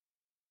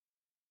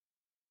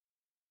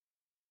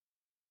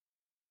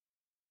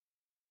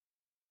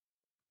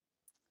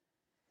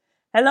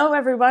Hello,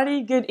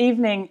 everybody. Good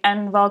evening,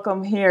 and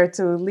welcome here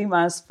to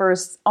Lima's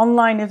first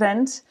online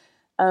event.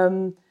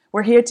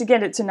 We're here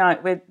together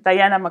tonight with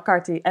Diana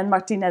McCarthy and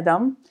Martine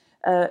Edam.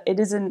 It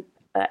is an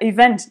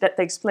event that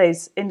takes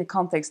place in the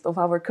context of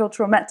our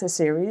Cultural Matter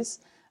series.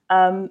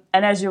 And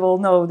as you all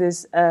know,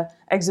 this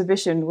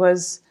exhibition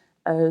was,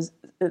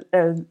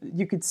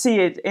 you could see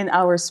it in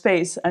our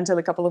space until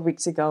a couple of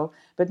weeks ago,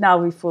 but now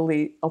we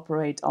fully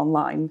operate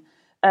online.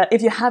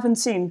 If you haven't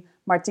seen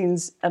Martine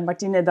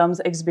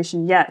Edam's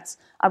exhibition yet,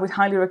 I would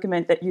highly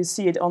recommend that you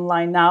see it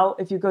online now.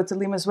 If you go to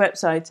Lima's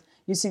website,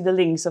 you see the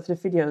links of the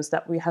videos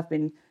that we have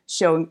been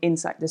showing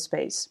inside the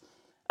space.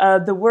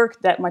 The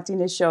work that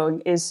Martine is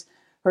showing is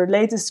her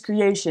latest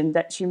creation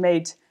that she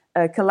made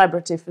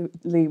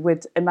collaboratively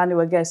with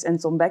Emmanuel Guess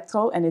and Tom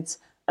Bectro, and it's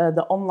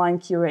the online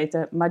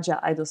curator Maja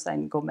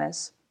Eidelstein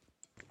Gomez.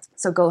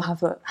 So go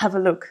have a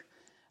look.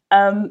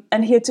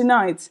 And here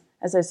tonight,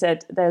 as I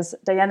said, there's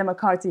Diana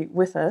McCarthy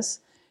with us.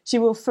 She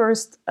will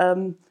first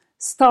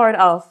start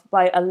off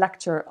by a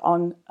lecture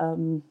on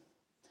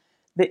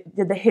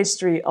the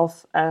history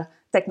of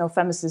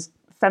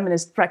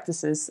techno-feminist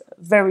practices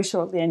very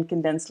shortly and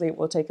condensedly. It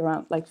will take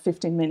around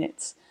 15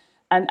 minutes.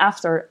 And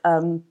after,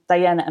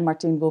 Diana and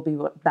Martine will be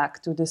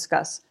back to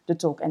discuss the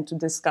talk and to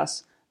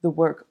discuss the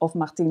work of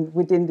Martine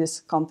within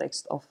this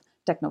context of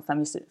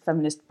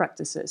techno-feminist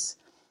practices.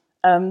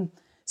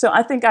 So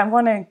I think I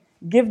want to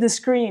give the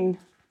screen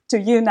to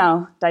you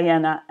now,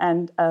 Diana,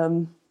 and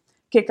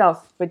kick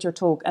off with your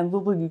talk, and we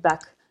will be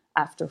back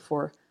after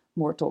for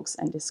more talks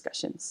and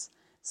discussions.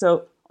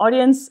 So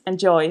audience,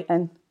 enjoy,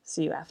 and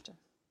see you after.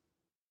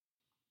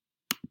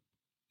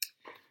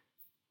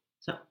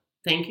 So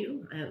thank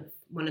you. I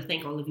want to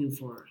thank all of you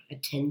for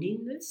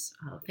attending this.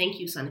 Thank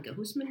you, Sanneke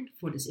Huisman,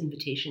 for this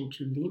invitation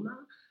to Lima,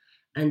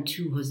 and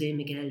to Jose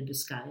Miguel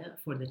Biscaya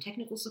for the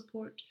technical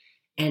support,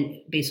 and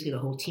basically the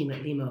whole team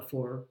at Lima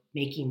for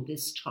making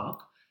this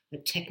talk, a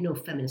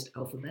techno-feminist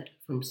alphabet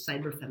from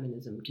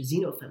cyberfeminism to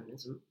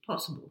xenofeminism,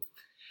 possible.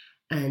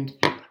 And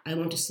I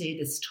want to say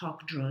this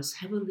talk draws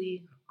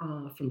heavily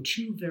from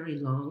two very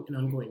long and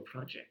ongoing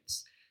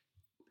projects.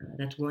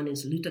 That one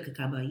is Luta que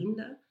acaba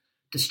ainda,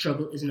 The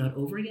Struggle Is Not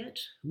Over Yet,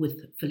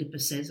 with Felipe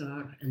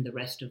Cesar and the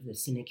rest of the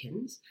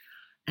Sinikins,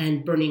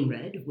 and Burning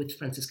Red with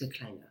Franziska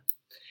Kleiner.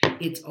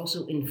 It's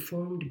also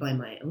informed by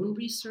my own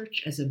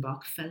research as a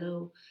Bach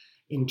Fellow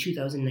in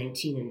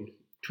 2019 and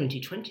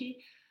 2020,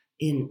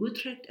 in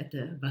Utrecht at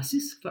the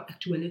Basis voor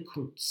Actuele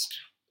Kunst.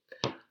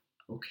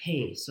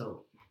 Okay,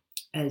 so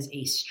as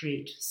a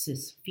straight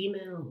cis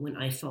female, when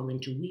I fall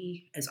into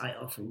we, as I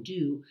often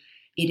do,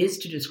 it is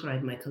to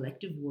describe my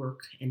collective work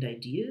and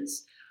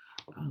ideas.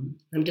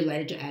 I'm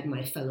delighted to add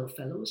my fellow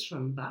fellows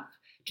from Bach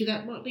to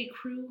that motley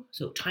crew,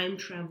 so time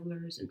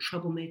travelers and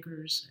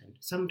troublemakers and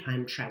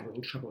sometime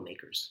traveling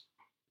troublemakers.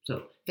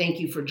 So thank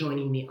you for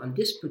joining me on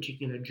this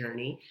particular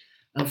journey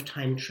of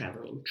time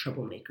traveling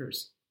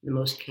troublemakers, in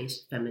most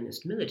case,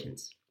 feminist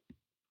militants.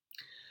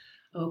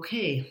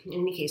 Okay, in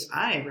any case,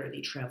 I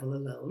rarely travel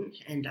alone,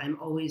 and I'm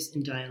always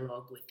in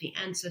dialogue with the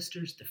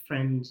ancestors, the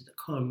friends, the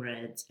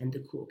comrades, and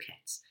the cool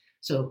cats.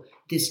 So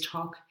this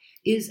talk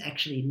is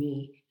actually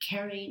me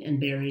carrying and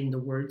bearing the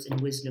words and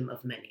wisdom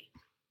of many.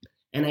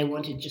 And I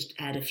want to just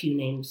add a few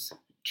names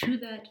to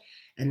that,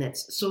 and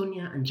that's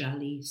Sonia,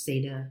 Anjali,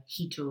 Seda,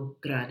 Hito,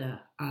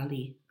 Grada,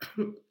 Ali,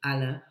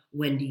 Ala,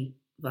 Wendy,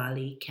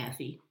 Vali,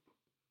 Kathy.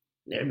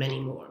 There are many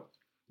more.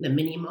 The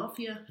mini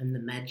mafia and the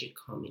magic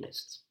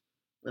communists.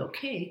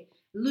 Okay,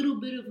 a little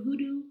bit of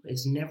hoodoo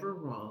is never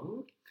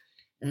wrong.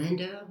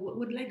 And what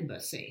would Legba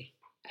say?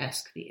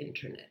 Ask the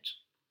internet.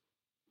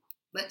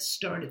 Let's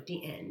start at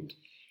the end.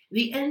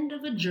 The end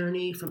of a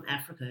journey from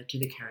Africa to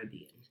the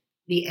Caribbean.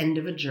 The end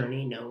of a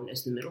journey known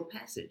as the Middle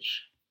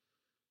Passage.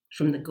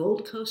 From the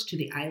Gold Coast to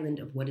the island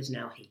of what is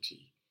now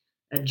Haiti.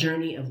 A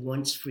journey of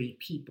once free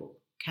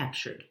people,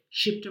 captured,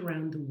 shipped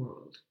around the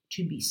world,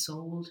 to be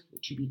sold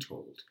and to be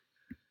told.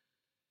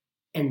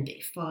 And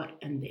they fought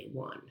and they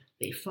won.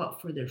 They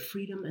fought for their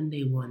freedom and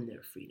they won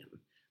their freedom.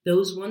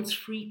 Those once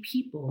free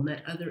people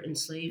met other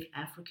enslaved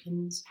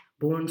Africans,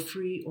 born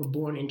free or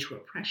born into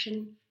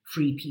oppression,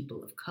 free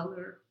people of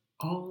color,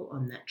 all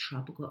on that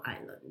tropical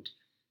island.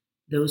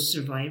 Those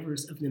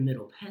survivors of the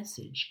Middle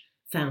Passage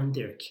found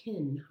their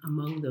kin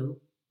among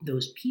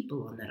those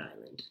people on that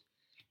island.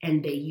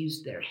 And they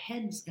used their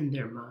heads and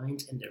their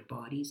minds and their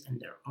bodies and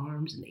their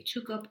arms, and they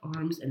took up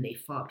arms and they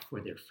fought for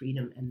their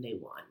freedom and they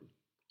won.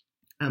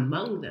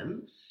 Among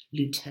them,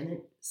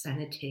 Lieutenant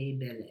Sanete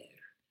Belair.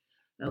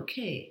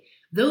 Okay,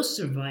 those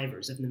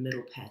survivors of the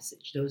Middle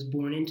Passage, those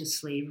born into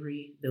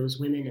slavery, those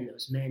women and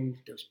those men,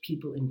 those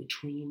people in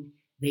between,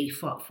 they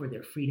fought for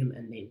their freedom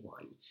and they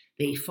won.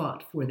 They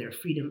fought for their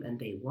freedom and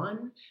they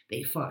won.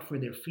 They fought for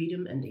their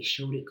freedom and they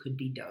showed it could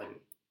be done.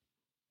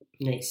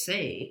 They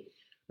say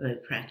they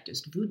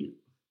practiced voodoo.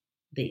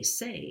 They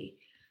say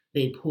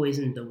they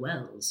poisoned the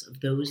wells of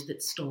those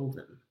that stole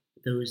them,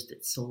 those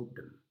that sold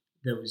them,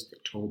 those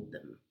that told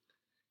them.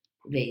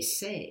 They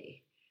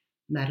say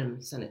Madame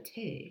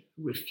Sanete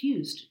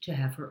refused to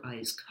have her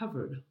eyes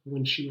covered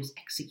when she was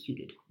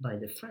executed by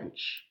the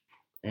French.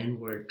 and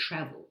word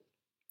travel.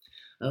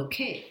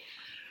 Okay,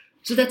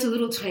 so that's a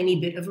little tiny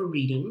bit of a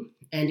reading,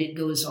 and it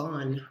goes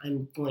on.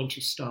 I'm going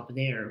to stop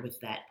there with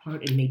that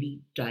part and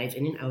maybe dive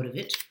in and out of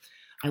it.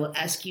 I will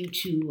ask you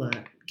to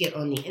get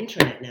on the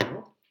internet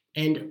now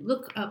and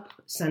look up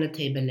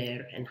Sanate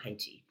Belair and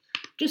Haiti.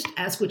 Just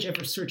ask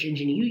whichever search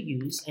engine you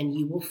use, and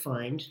you will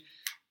find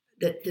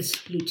that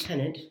this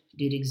lieutenant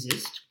did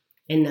exist,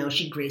 and now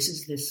she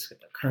graces this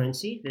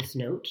currency, this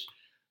note.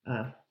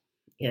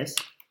 Yes,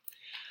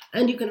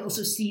 and you can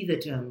also see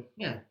that,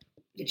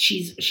 that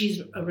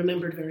she's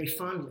remembered very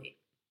fondly.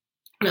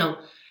 Now,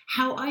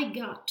 how I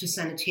got to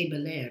Sanate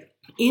Belair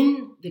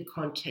in the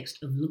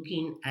context of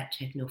looking at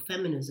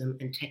techno-feminism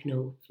and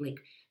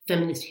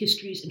feminist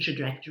histories and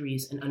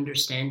trajectories and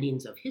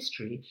understandings of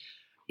history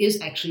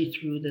is actually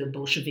through the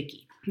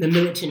Bolsheviki, the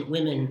militant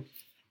women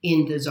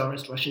in the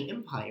Tsarist Russian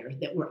Empire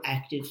that were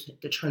active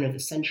at the turn of the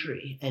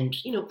century and,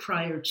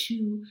 prior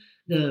to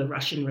the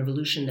Russian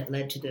Revolution that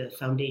led to the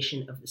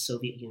foundation of the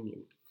Soviet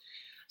Union.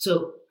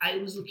 So I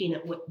was looking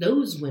at what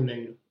those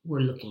women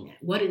were looking at,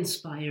 what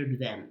inspired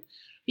them.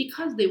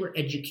 Because they were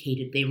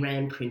educated, they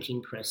ran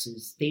printing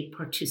presses, they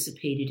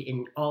participated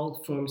in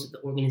all forms of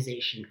the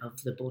organization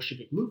of the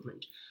Bolshevik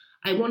movement.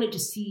 I wanted to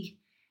see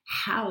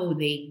how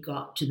they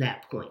got to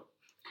that point.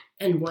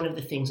 And one of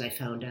the things I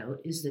found out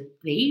is that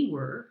they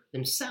were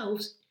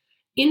themselves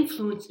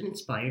influenced and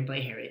inspired by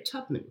Harriet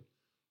Tubman.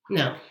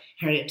 Now,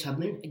 Harriet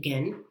Tubman,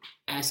 again,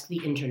 ask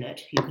the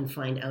internet. You can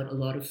find out a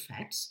lot of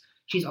facts.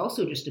 She's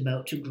also just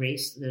about to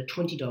grace the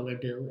 $20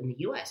 bill in the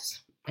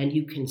US. And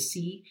you can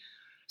see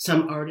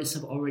some artists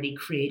have already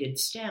created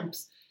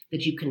stamps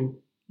that you can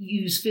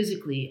use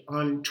physically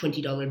on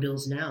 $20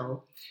 bills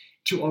now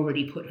to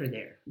already put her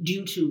there.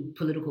 Due to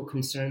political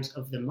concerns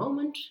of the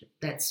moment,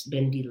 that's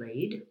been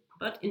delayed.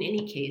 But in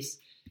any case,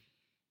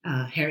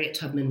 Harriet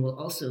Tubman will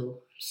also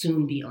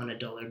soon be on a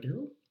dollar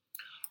bill.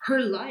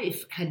 Her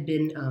life had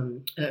been,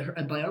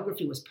 a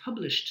biography was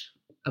published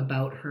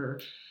about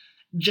her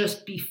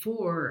just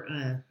before,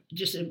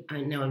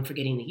 now I'm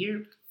forgetting the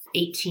year,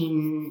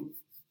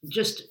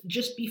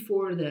 just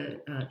before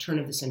the turn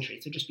of the century,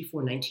 so just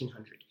before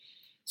 1900.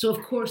 So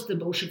of course the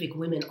Bolshevik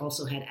women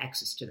also had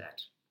access to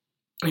that.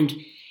 And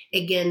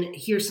again,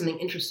 here's something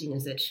interesting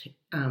is that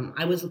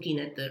I was looking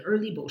at the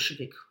early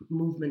Bolshevik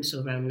movement, so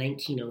around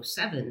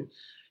 1907,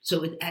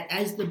 so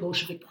as the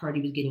Bolshevik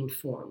Party was getting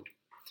formed.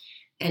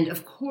 And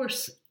of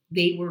course,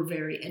 they were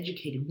very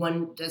educated.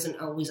 One doesn't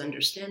always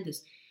understand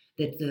this,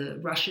 that the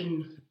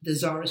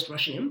Tsarist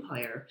Russian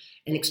Empire,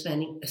 and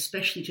expanding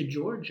especially to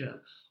Georgia,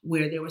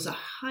 where there was a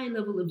high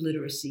level of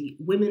literacy,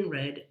 women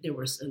read, there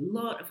was a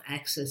lot of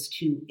access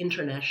to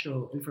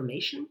international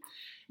information,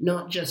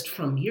 not just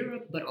from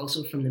Europe, but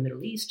also from the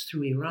Middle East,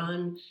 through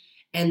Iran.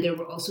 And there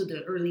were also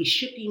the early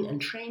shipping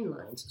and train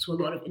lines, so a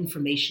lot of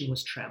information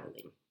was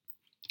traveling.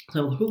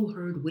 So who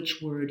heard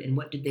which word and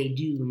what did they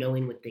do,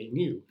 knowing what they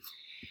knew?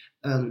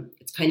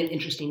 It's kind of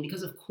interesting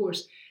because, of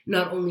course,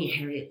 not only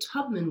Harriet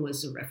Tubman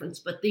was a reference,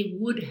 but they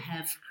would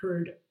have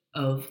heard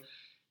of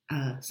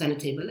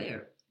Sanate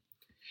Belair.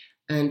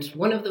 And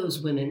one of those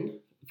women,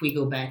 if we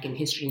go back in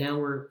history, now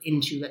we're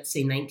into, let's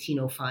say,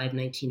 1905,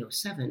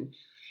 1907,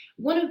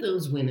 one of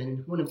those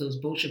women, one of those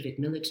Bolshevik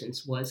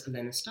militants was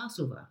Elena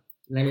Stasova,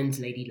 Lenin's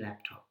Lady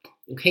Laptop.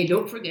 Okay,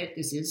 don't forget,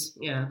 this is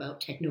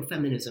about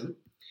techno-feminism.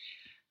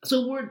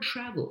 So word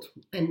traveled,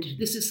 and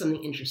this is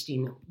something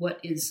interesting. What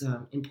is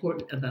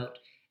important about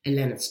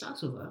Elena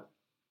Stasova?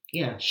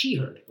 Yeah, she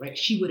heard, right?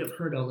 She would have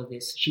heard all of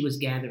this. She was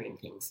gathering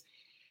things.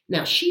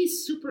 Now,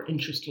 she's super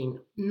interesting,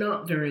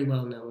 not very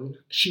well known.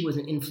 She was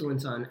an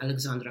influence on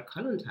Alexandra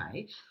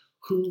Kollontai,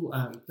 who,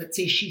 let's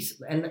say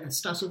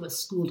Stasova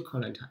schooled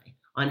Kollontai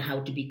on how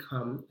to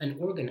become an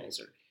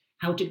organizer,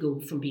 how to go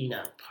from being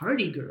a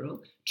party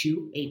girl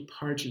to a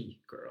party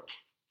girl.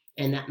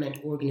 And that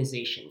meant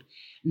organization,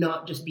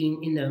 not just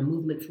being in the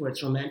movement for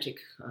its romantic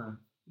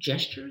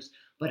gestures,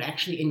 but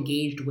actually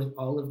engaged with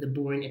all of the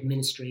boring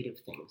administrative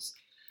things.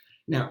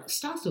 Now,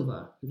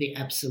 Stasova, the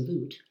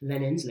absolute,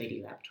 Lenin's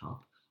Lady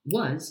Laptop,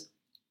 was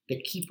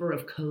the keeper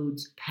of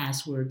codes,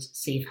 passwords,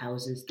 safe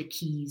houses, the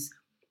keys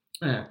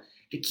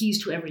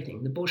to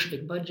everything, the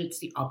Bolshevik budgets,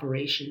 the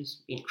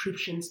operations, the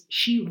encryptions.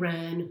 She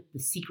ran the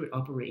secret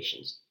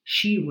operations.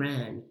 She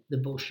ran the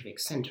Bolshevik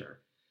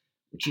Center,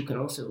 which you can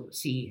also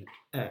see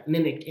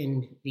mimicked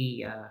in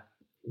the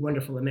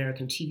wonderful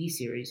American TV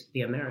series,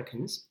 The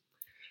Americans.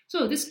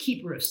 So this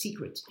keeper of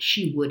secrets,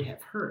 she would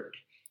have heard.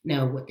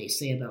 Now, what they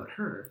say about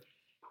her,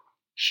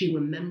 she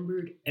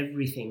remembered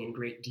everything in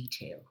great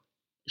detail.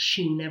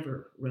 She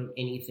never wrote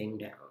anything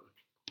down.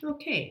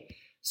 Okay,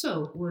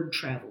 so word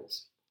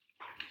travels.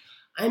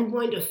 I'm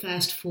going to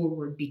fast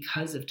forward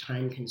because of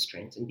time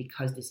constraints and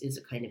because this is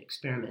a kind of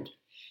experiment.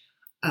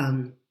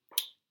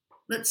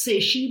 Let's say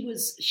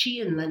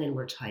she and Lenin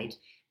were tight.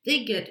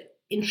 They get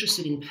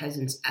interested in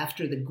peasants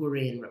after the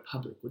Gourian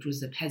Republic, which was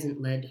the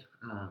peasant-led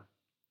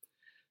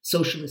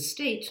socialist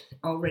state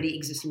already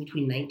existing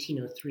between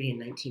 1903 and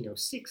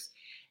 1906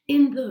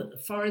 in the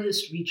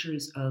farthest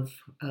reaches of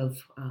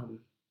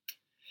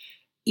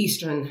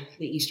the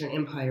Eastern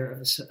Empire of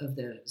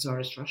the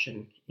Tsarist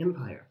Russian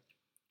Empire.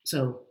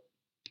 So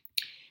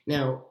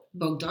now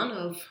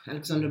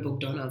Alexander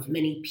Bogdanov,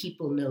 many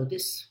people know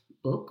this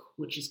book,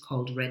 which is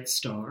called Red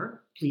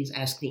Star. Please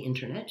ask the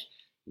internet.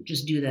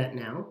 Just do that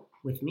now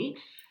with me.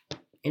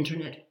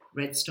 Internet,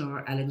 Red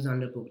Star,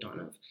 Alexander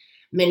Bogdanov.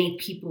 Many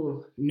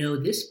people know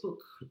this book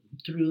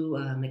through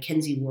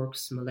Mackenzie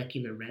Wark's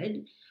Molecular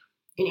Red.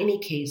 In any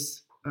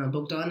case,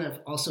 Bogdanov,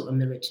 also a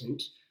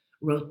militant,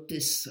 wrote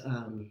this,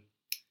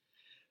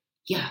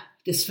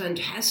 this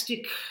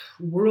fantastic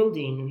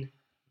worlding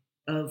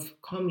of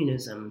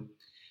communism.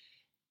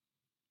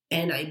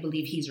 And I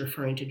believe he's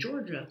referring to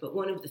Georgia, but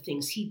one of the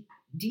things he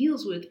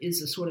deals with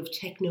is a sort of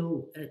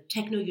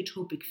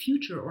techno-utopic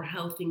future, or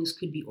how things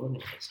could be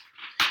organized.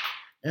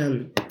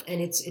 And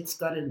it's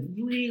got a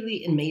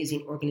really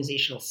amazing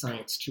organizational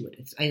science to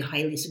it. I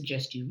highly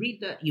suggest you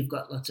read that. You've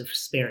got lots of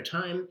spare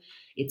time.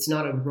 It's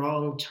not a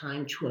wrong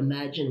time to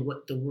imagine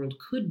what the world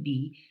could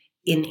be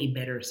in a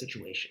better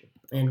situation.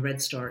 And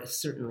Red Star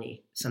is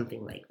certainly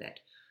something like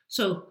that.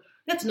 So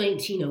that's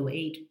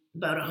 1908,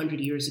 about 100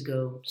 years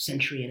ago,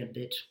 century and a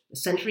bit, a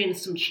century and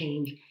some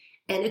change.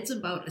 And it's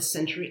about a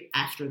century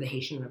after the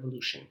Haitian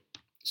Revolution.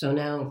 So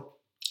now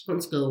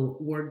let's go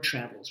word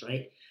travels,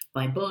 right?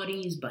 By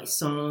bodies, by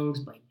songs,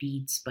 by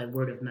beats, by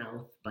word of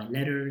mouth, by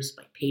letters,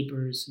 by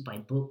papers, by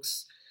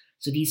books.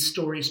 So these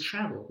stories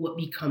travel. What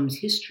becomes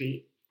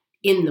history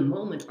in the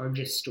moment are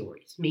just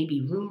stories,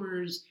 maybe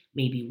rumors,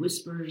 maybe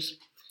whispers.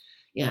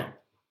 Yeah.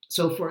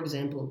 So, for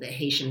example, the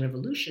Haitian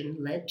Revolution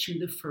led to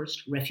the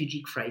first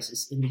refugee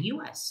crisis in the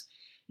US.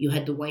 You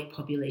had the white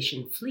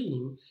population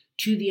fleeing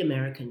to the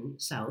American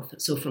South,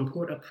 so from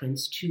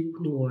Port-au-Prince to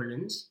New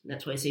Orleans.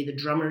 That's why I say the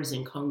drummers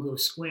in Congo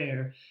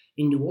Square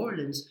in New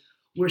Orleans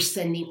were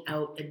sending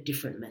out a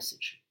different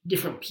message.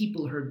 Different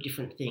people heard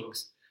different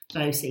things. So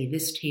I would say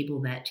this table,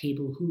 that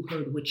table, who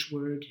heard which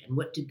word, and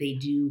what did they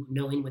do,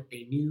 knowing what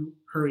they knew,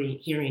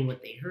 hearing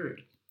what they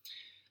heard.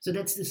 So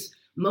that's this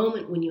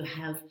moment when you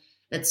have,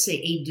 let's say,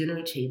 a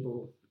dinner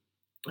table,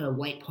 a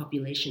white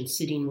population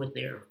sitting with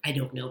their,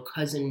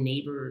 cousin,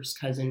 neighbors,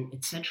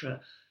 etc.,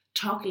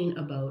 talking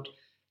about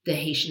the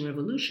Haitian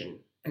Revolution,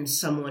 and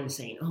someone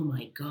saying, oh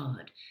my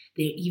God,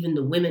 even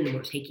the women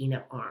were taking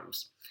up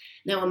arms.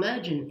 Now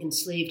imagine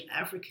enslaved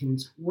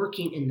Africans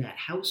working in that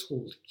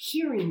household,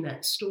 hearing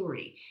that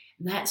story.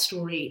 That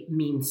story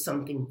means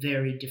something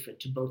very different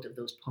to both of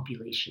those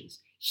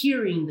populations,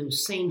 hearing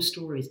those same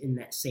stories in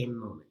that same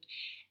moment.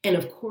 And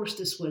of course,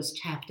 this was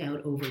tapped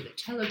out over the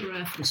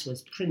telegraph. This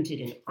was printed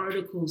in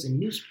articles in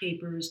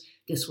newspapers.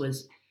 This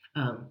was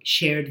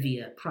shared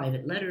via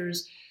private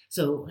letters.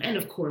 So, and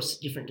of course,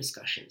 different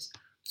discussions.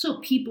 So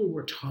people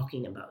were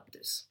talking about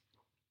this.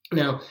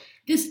 Now,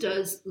 this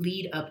does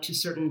lead up to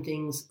certain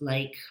things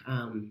like,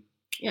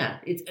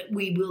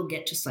 we will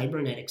get to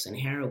cybernetics and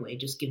Haraway.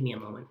 Just give me a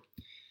moment.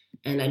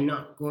 And I'm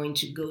not going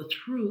to go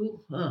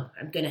through,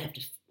 I'm going to have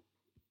to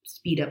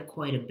speed up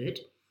quite a bit.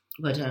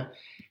 But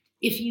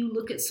if you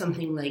look at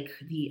something like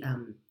the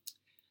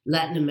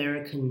Latin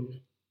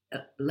American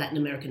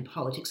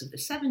politics of the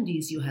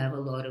 70s, you have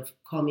a lot of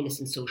communist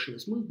and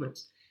socialist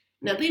movements.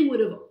 Now, they would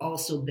have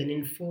also been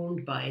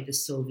informed by the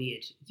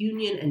Soviet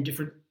Union and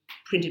different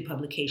printed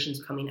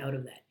publications coming out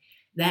of that.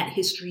 That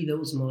history,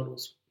 those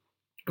models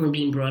were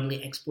being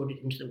broadly exported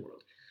into the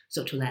world.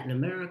 So to Latin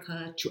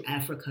America, to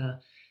Africa,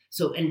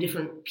 and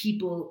different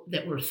people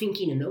that were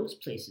thinking in those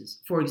places.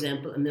 For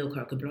example,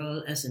 Amilcar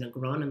Cabral, as an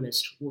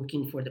agronomist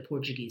working for the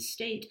Portuguese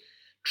state,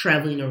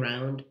 traveling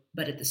around,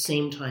 but at the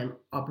same time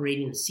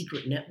operating a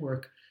secret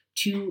network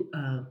to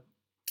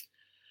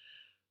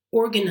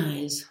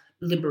organize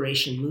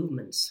liberation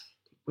movements,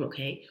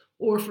 okay?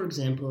 Or, for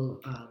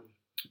example,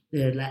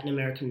 the Latin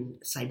American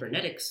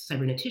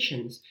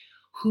cyberneticians,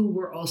 who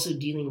were also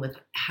dealing with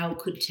how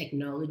could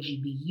technology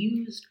be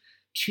used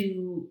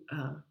to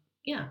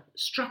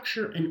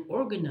structure and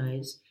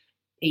organize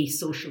a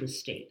socialist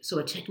state. So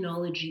a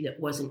technology that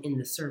wasn't in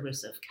the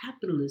service of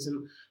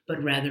capitalism,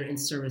 but rather in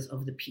service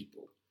of the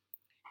people.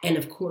 And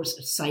of course,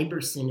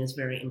 cybersyn is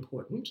very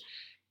important.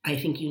 I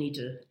think you need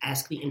to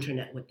ask the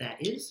internet what that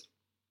is.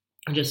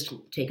 Just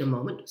take a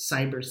moment.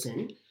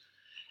 Cybersyn.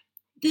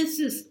 This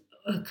is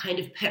a kind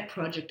of pet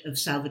project of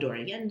Salvador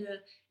Allende.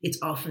 It's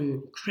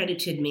often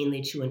credited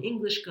mainly to an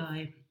English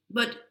guy,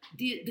 but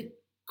the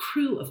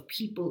crew of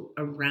people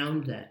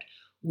around that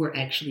were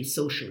actually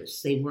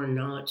socialists. They were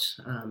not,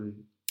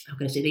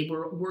 they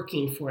were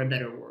working for a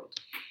better world.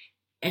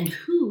 And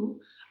who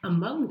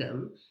among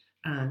them,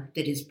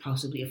 that is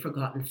possibly a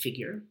forgotten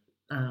figure,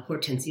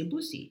 Hortensia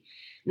Bussi.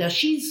 Now,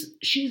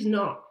 she's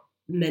not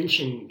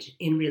mentioned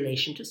in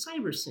relation to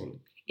cybersyn.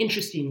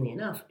 Interestingly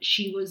enough,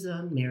 she was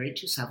married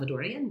to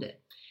Salvador Allende,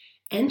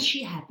 and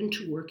she happened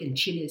to work in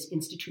Chile's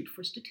Institute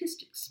for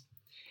Statistics.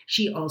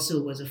 She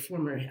also was a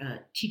former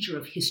teacher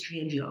of history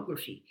and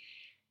geography.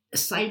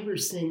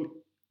 Cybersyn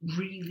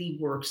really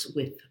works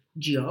with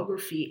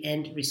geography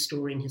and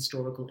restoring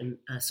historical and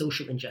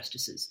social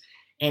injustices.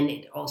 And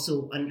it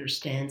also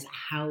understands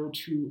how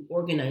to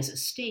organize a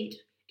state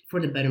for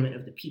the betterment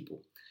of the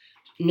people.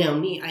 Now,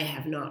 me, I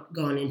have not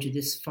gone into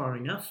this far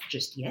enough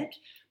just yet,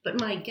 but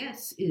my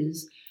guess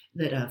is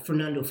that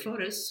Fernando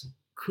Flores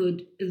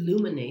could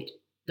illuminate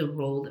the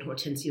role that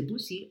Hortensia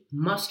Bussi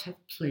must have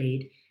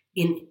played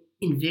in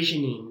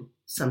envisioning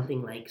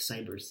something like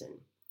CyberSyn.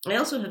 I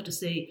also have to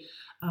say,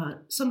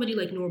 somebody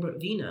like Norbert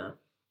Wiener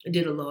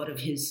did a lot of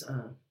his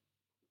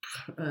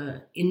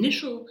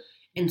initial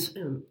and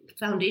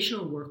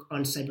foundational work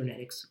on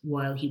cybernetics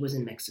while he was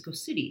in Mexico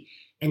City.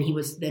 And he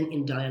was then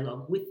in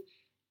dialogue with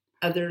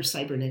other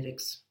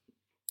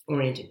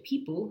cybernetics-oriented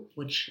people,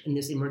 which in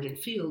this emergent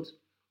field,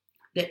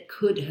 that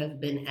could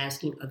have been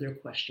asking other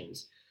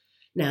questions.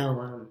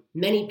 Now,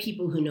 many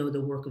people who know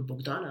the work of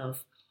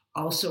Bogdanov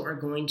also are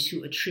going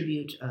to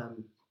attribute,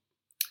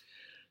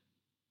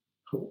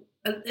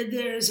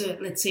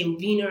 let's say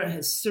Wiener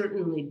has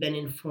certainly been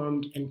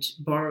informed and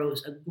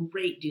borrows a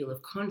great deal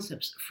of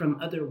concepts from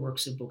other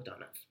works of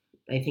Bogdanov.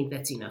 I think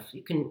that's enough.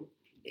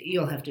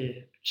 You'll have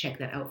to check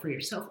that out for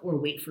yourself or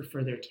wait for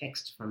further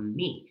text from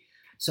me.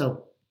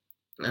 So,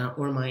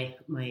 or my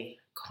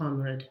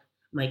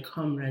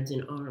comrades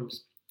in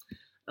arms.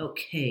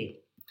 Okay.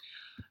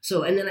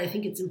 So, and then I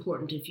think it's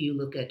important if you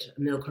look at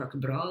Amilcar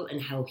Cabral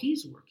and how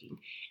he's working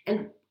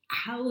and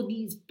how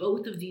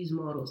both of these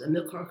models,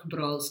 Amilcar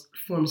Cabral's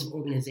forms of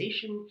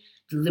organization,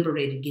 the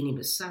liberated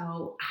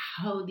Guinea-Bissau,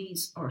 how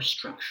these are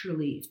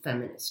structurally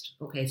feminist.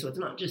 Okay, so it's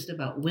not just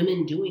about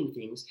women doing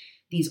things.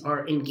 These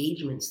are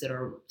engagements that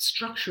are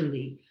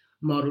structurally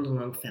modeled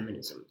along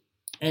feminism.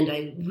 And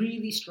I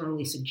really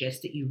strongly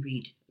suggest that you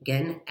read,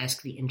 again,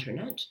 Ask the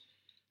Internet,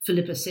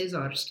 Philippa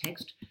Cesar's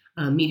text,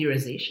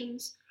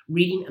 Meteorizations,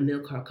 reading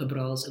Amilcar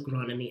Cabral's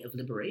Agronomy of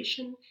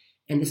Liberation,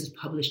 and this is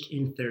published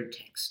in third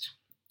text.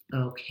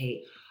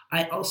 Okay,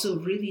 I also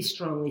really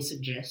strongly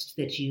suggest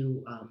that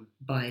you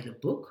buy the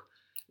book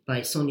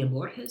by Sonia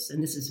Borges,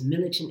 and this is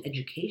Militant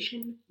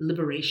Education,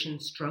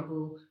 Liberation,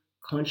 Struggle,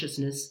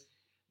 Consciousness,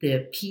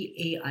 the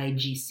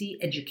PAIGC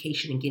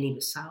Education in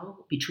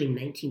Guinea-Bissau between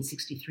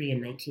 1963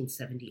 and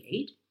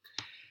 1978.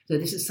 So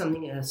this is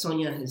something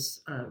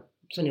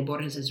Sonia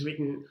Borges has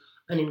written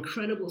an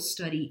incredible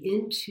study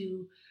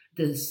into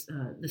this,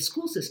 the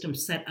school system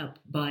set up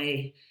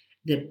by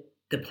the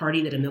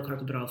party that Amilcar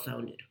Cabral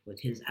founded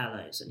with his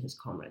allies and his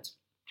comrades.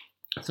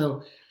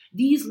 So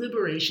these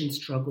liberation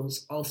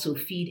struggles also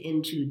feed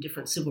into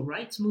different civil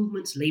rights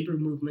movements, labor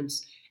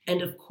movements,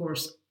 and of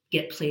course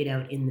get played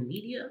out in the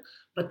media,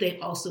 but they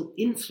also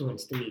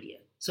influence the media.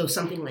 So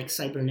something like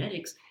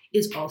cybernetics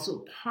is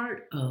also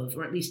part of,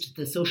 or at least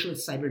the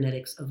socialist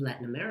cybernetics of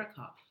Latin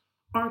America,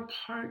 are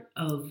part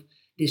of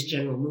this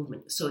general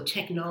movement. So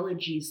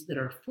technologies that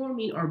are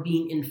forming are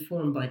being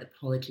informed by the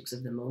politics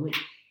of the moment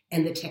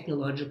and the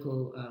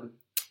technological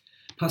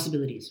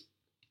possibilities.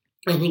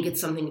 I think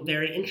it's something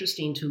very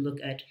interesting to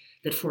look at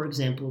that, for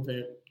example,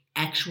 the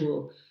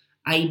actual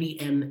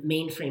IBM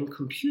mainframe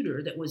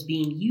computer that was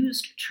being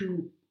used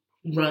to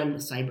run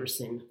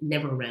CyberSyn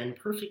never ran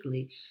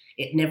perfectly.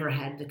 It never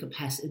had the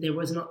capacity, there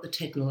was not the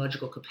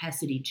technological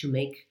capacity to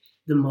make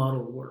the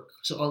model work.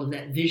 So all of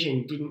that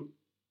vision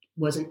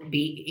wasn't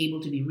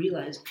able to be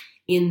realized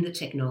in the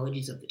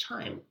technologies of the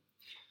time.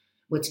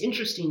 What's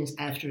interesting is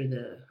after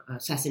the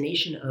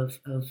assassination of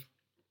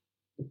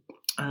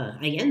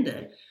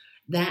Allende,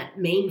 that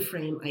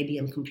mainframe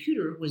IBM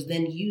computer was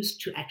then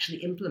used to actually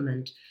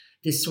implement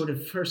this sort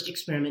of first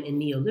experiment in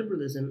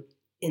neoliberalism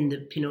in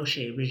the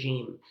Pinochet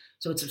regime.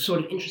 So it's a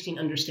sort of interesting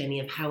understanding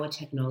of how a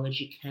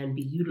technology can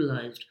be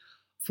utilized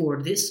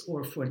for this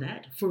or for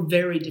that, for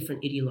very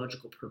different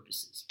ideological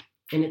purposes.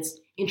 And it's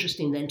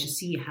interesting then to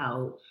see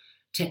how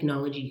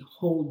technology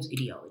holds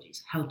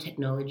ideologies, how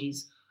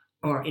technologies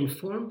are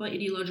informed by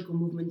ideological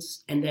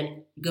movements and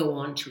then go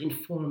on to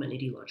inform an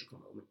ideological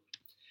movement.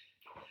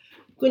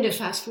 I'm going to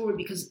fast forward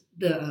because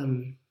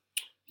the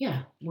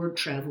word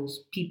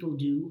travels, people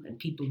do, and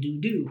people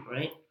do,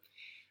 right?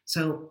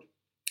 So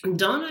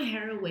Donna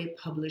Haraway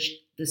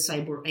published the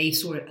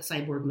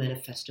Cyborg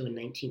Manifesto in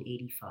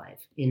 1985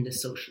 in the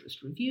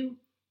Socialist Review.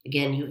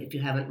 Again, if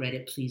you haven't read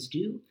it, please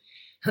do.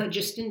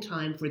 Just in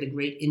time for the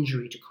great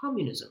injury to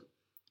communism.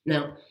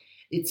 Now,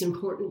 it's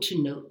important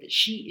to note that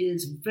she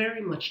is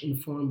very much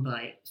informed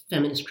by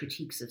feminist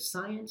critiques of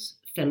science,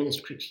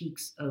 feminist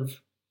critiques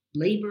of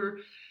labor,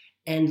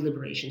 and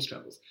liberation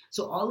struggles.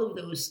 So all of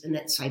those, and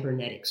that's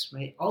cybernetics,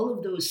 right? All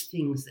of those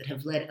things that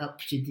have led up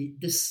to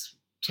this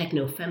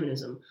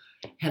techno-feminism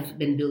have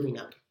been building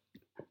up.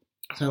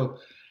 So,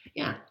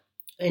 yeah,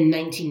 in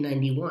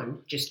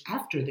 1991, just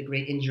after the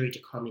great injury to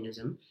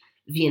communism,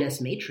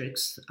 VNS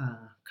Matrix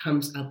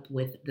comes up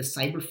with the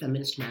Cyber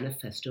Feminist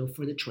Manifesto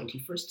for the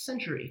 21st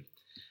century.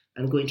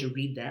 I'm going to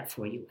read that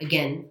for you.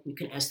 Again, you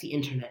can ask the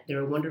internet. There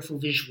are wonderful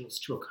visuals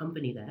to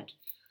accompany that.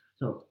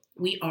 So,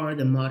 we are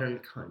the modern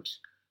cunt,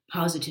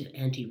 positive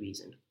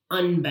anti-reason,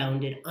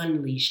 unbounded,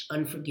 unleashed,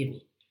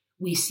 unforgiving.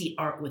 We see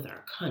art with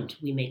our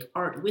cunt. We make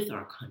art with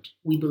our cunt.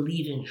 We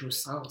believe in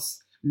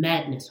jouissance,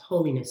 madness,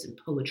 holiness, and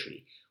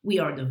poetry. We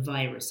are the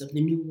virus of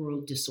the New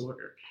World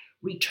disorder,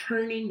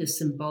 returning the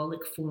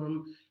symbolic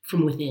form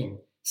from within,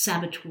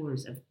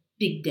 saboteurs of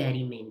Big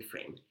Daddy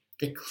mainframe,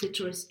 The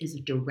clitoris is a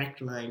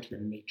direct line to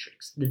the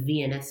matrix, the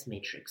VNS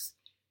matrix.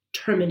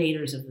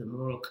 Terminators of the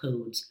moral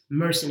codes,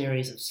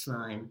 mercenaries of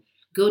slime,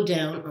 go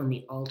down on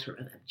the altar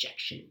of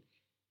abjection.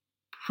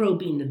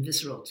 Probing the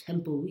visceral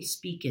temple, we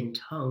speak in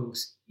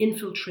tongues,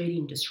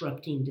 infiltrating,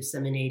 disrupting,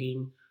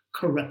 disseminating,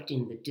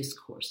 corrupting the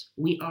discourse.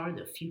 We are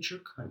the future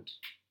cunt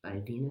by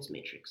Venus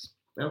Matrix.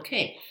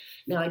 Okay,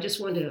 now I just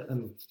want to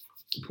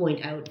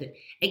point out that,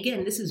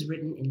 again, this is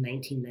written in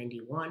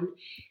 1991.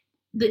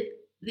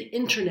 The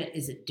internet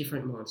is a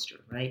different monster,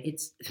 right?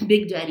 It's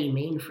Big Daddy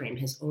mainframe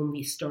has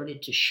only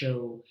started to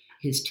show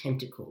his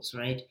tentacles,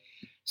 right?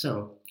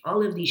 So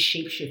all of these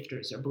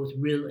shapeshifters are both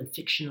real and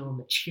fictional,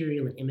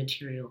 material and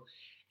immaterial,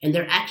 and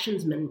their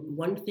actions meant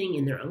one thing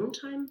in their own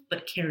time,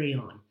 but carry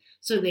on.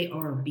 So they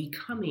are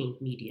becoming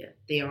media.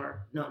 They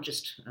are not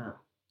just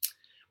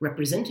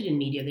represented in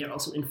media, they're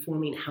also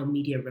informing how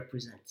media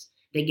represents.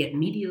 They get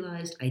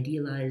medialized,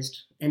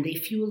 idealized, and they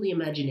fuel the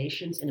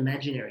imaginations and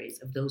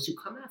imaginaries of those who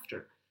come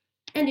after.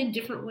 And in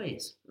different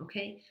ways,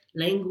 okay?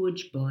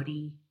 Language,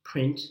 body,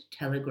 print,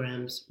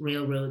 telegrams,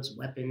 railroads,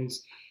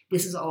 weapons.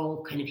 This is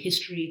all kind of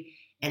history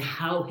and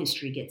how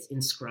history gets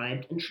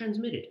inscribed and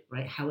transmitted,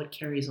 right? How it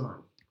carries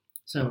on.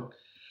 So,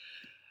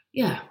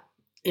 yeah,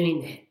 I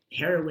mean,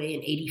 Haraway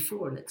in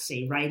 84, let's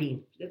say,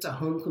 writing, that's a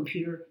home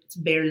computer, it's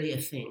barely a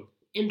thing.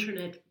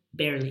 Internet,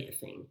 barely a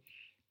thing.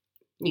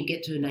 You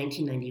get to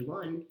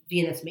 1991,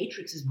 VNS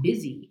Matrix is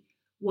busy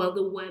while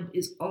the web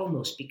is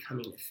almost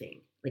becoming a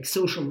thing. Like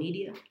social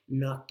media,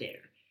 not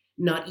there.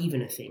 Not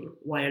even a thing.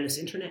 Wireless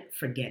internet,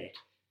 forget it.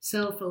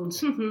 Cell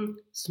phones,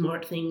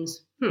 smart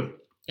things,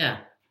 yeah.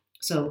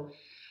 So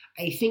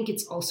I think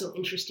it's also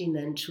interesting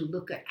then to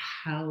look at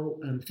how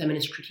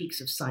feminist critiques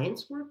of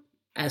science work,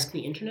 Ask the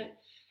Internet,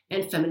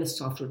 and feminist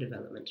software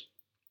development.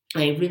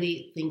 I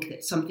really think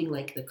that something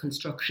like the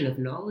construction of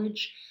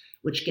knowledge,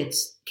 which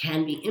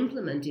can be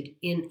implemented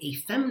in a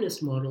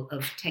feminist model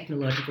of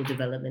technological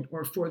development,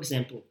 or for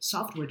example,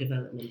 software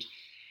development,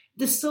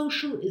 the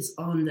social is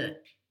on the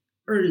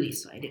early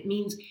side. It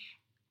means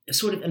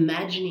sort of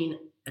imagining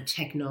a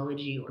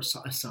technology or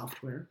a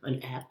software,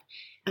 an app,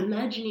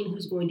 imagining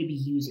who's going to be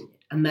using it,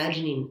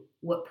 imagining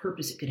what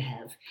purpose it could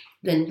have,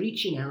 then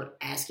reaching out,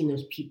 asking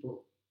those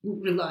people,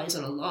 relies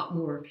on a lot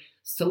more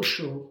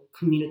social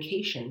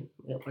communication,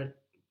 or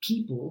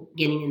people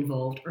getting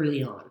involved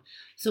early on.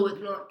 So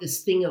it's not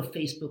this thing of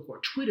Facebook or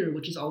Twitter,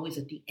 which is always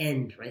at the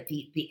end, right?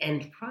 The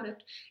end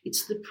product.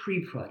 It's the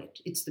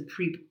pre-product. It's the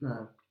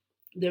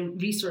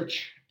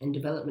research and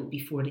development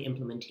before the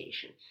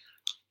implementation.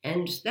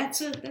 And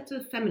that's a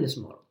feminist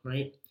model,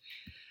 right?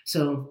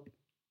 So,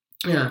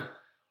 yeah,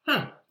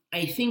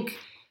 I think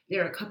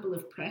there are a couple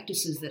of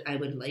practices that I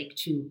would like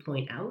to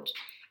point out.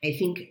 I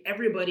think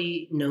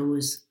everybody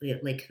knows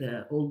like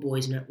the Old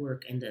Boys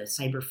Network and the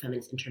Cyber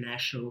Feminist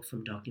International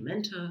from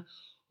Documenta,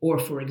 or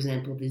for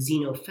example, the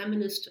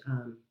Xenofeminists,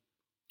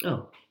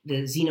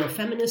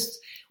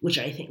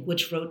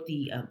 which wrote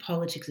the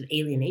Politics of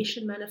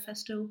Alienation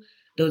Manifesto.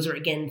 Those are,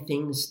 again,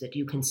 things that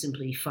you can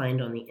simply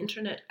find on the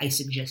internet. I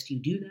suggest you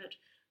do that.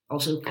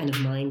 Also, kind of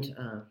mind,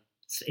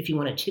 if you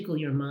want to tickle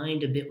your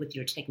mind a bit with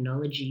your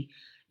technology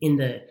in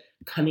the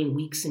coming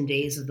weeks and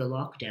days of the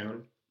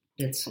lockdown,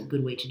 that's a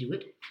good way to do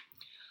it.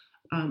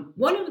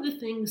 One of the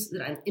things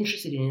that I'm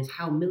interested in is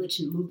how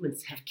militant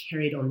movements have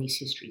carried on these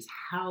histories,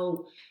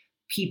 how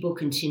people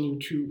continue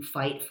to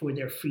fight for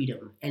their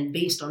freedom. And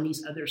based on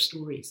these other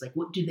stories, like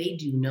what do they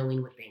do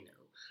knowing what they know?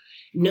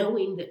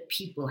 Knowing that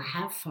people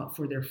have fought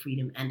for their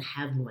freedom and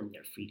have won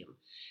their freedom.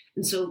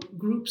 And so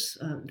groups,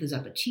 the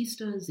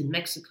Zapatistas in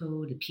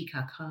Mexico, the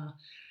PKK,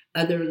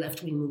 other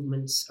left-wing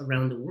movements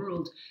around the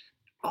world,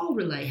 all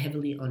rely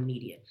heavily on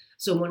media.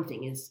 So one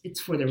thing is it's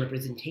for their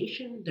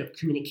representation, their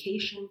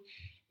communication,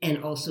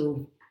 and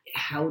also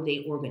how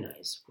they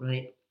organize,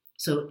 right?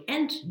 So,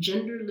 and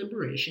gender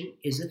liberation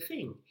is a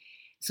thing.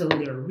 So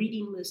there are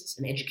reading lists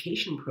and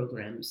education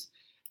programs.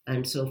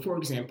 And so, for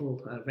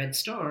example, Red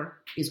Star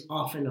is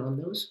often on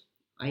those.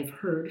 I've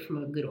heard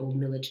from a good old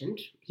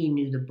militant. He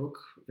knew the book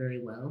very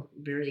well.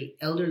 Very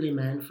elderly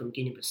man from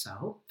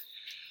Guinea-Bissau,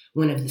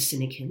 one of the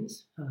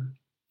Sinicans.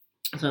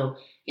 So,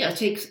 yeah, it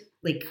takes,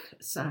 like,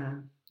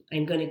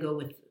 I'm going to go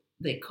with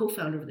the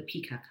co-founder of the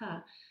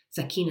PKK,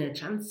 Sakina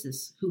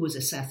Chances, who was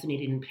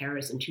assassinated in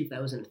Paris in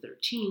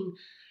 2013,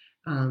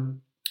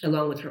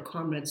 along with her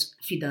comrades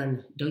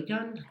Fidan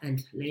Dogan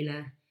and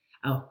Leila.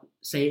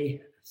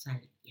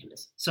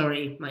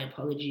 Sorry, my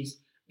apologies.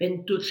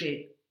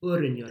 Bentuce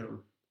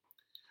Urinyorum.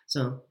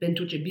 So,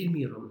 Bentuce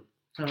Bilmiyorum.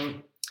 So,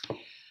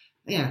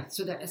 yeah,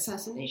 so that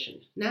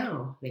assassination.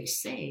 Now, they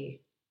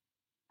say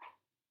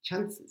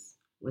Chances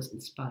was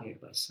inspired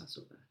by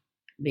Sasova.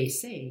 They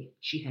say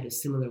she had a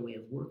similar way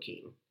of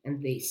working.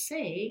 And they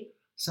say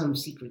some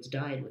secrets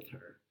died with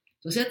her.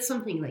 So that's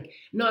something like,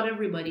 not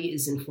everybody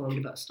is informed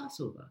about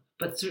Stasova,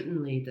 but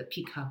certainly the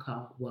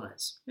PKK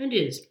was and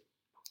is.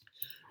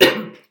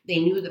 They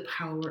knew the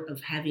power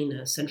of having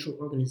a central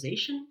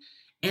organization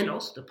and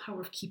also the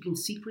power of keeping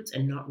secrets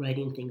and not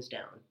writing things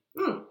down.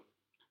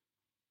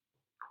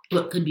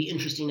 what could be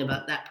interesting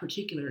about that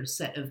particular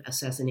set of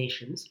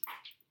assassinations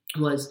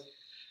was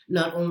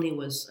not only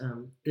was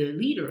the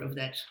leader of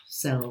that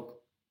cell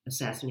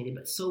assassinated,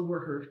 but so were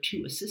her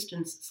two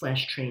assistants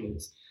 /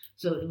 trainees.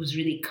 So it was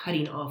really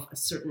cutting off a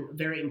certain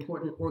very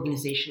important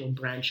organizational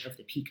branch of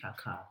the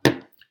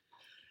PKK.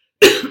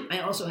 I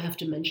also have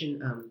to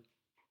mention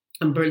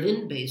a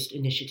Berlin-based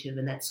initiative,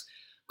 and that's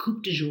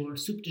Coupe de Jour,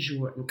 Soup de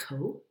Jour, and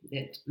Co.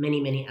 It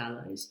many, many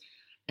allies.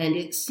 And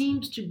it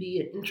seems to be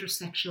an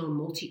intersectional,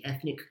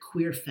 multi-ethnic,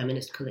 queer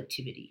feminist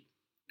collectivity.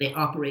 They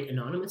operate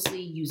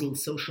anonymously using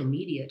social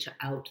media to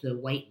out the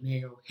white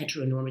male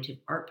heteronormative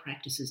art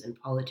practices and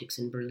politics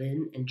in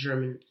Berlin and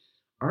German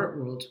art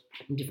world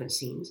in different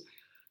scenes.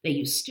 They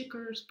use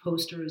stickers,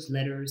 posters,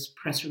 letters,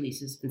 press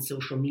releases, and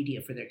social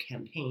media for their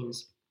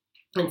campaigns.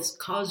 And it's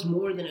caused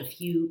more than a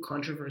few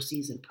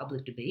controversies and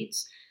public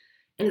debates,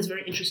 and it's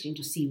very interesting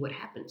to see what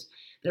happens.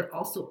 They're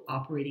also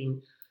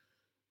operating,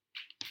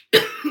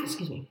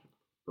 excuse me,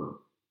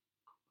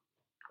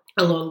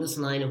 along this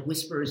line of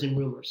whispers and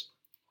rumors.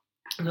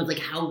 Like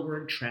how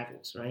word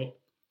travels, right?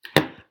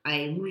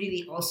 I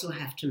really also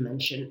have to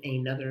mention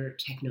another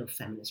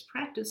techno-feminist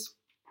practice,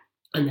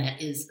 and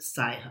that is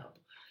Sci-Hub.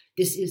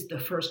 This is the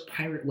first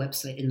pirate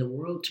website in the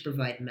world to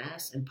provide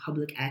mass and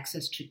public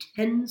access to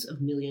tens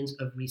of millions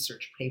of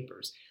research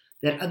papers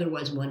that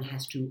otherwise one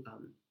has to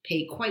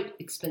pay quite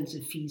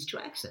expensive fees to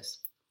access.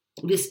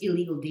 This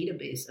illegal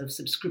database of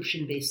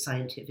subscription-based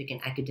scientific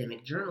and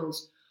academic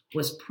journals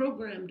was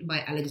programmed by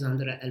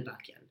Alexandra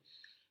Elbakyan.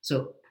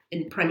 So,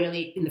 and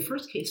primarily in the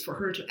first case for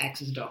her to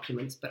access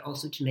documents, but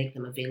also to make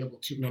them available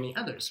to many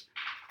others.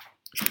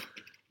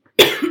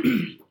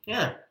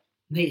 Yeah,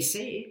 they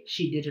say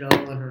she did it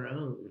all on her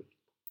own.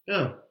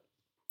 Oh,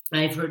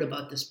 I've heard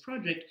about this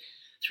project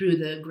through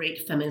the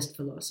great feminist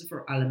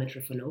philosopher Alla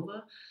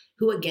Mitrofanova,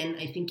 who again,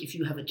 I think if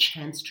you have a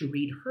chance to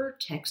read her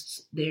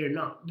texts, they're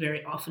not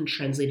very often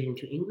translated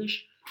into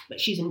English, but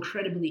she's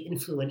incredibly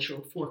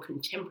influential for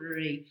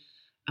contemporary,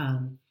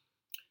 I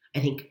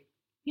think,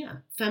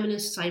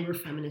 feminists,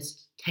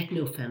 cyber-feminists,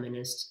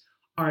 techno-feminists,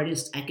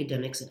 artists,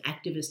 academics, and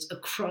activists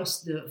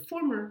across the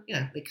former,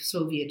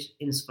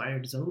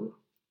 Soviet-inspired zone.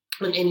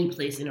 In any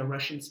place in a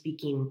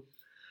Russian-speaking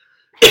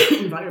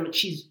environment,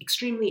 she's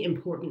extremely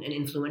important and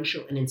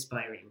influential and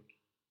inspiring.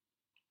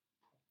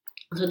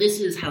 So this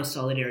is how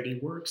solidarity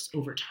works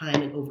over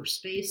time and over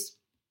space.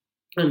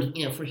 And,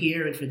 for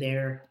here and for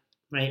there,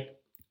 right?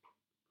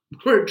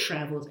 Word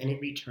travels and it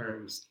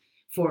returns.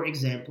 For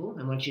example,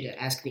 I want you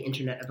to ask the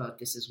internet about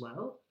this as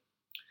well.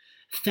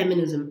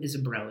 Feminism is a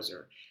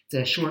Browser. It's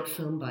a short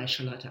film by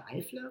Charlotte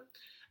Eifler,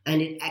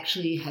 and it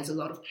actually has a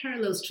lot of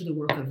parallels to the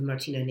work of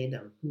Martina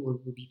Nedam, who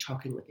we'll be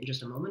talking with in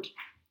just a moment.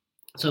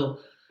 So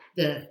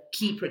the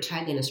key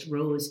protagonist,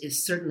 Rose,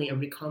 is certainly a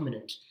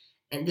recombinant,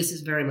 and this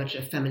is very much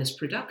a feminist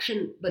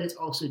production, but it's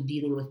also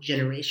dealing with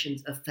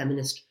generations of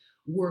feminist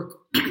work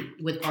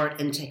with art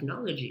and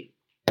technology.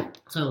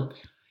 So,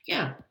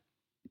 yeah.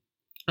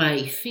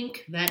 I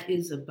think that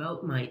is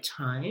about my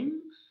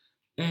time.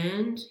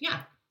 And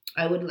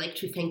I would like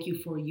to thank you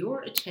for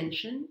your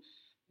attention.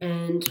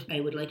 And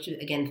I would like to,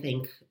 again,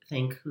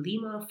 thank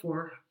Lima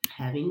for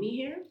having me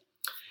here.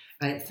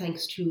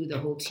 Thanks to the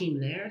whole team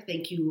there.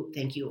 Thank you,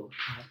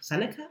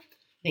 Sanaka.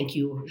 Thank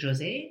you,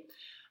 Jose.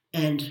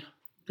 And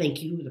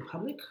thank you, the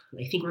public.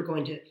 I think we're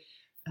going to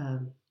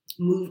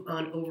move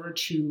on over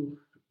to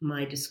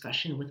my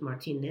discussion with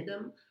Martine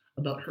Nedam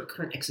about her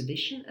current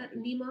exhibition at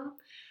Lima.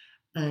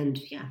 And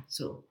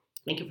so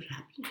thank you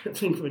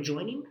for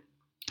joining.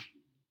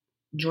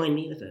 Join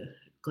me with a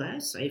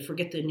glass. I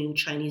forget the new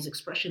Chinese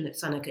expression that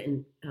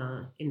Sanaka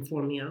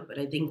informed me of, but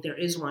I think there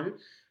is one.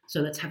 So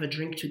let's have a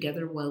drink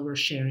together while we're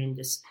sharing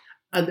this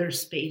other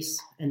space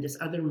and this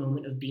other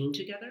moment of being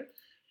together.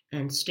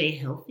 And stay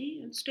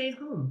healthy and stay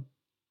home.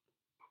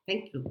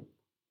 Thank you.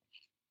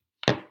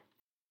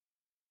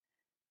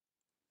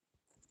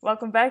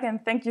 Welcome back,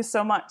 and thank you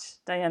so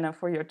much, Diana,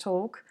 for your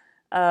talk.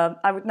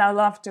 I would now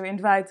love to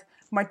invite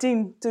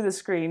Martine to the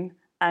screen.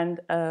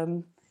 And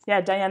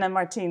Diana and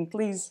Martine,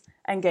 please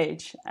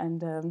engage.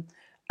 And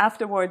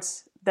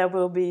afterwards, there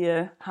will be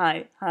a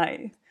hi.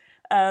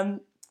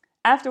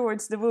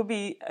 Afterwards, there will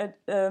be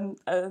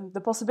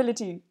the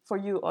possibility for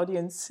you,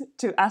 audience,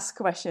 to ask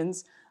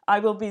questions. I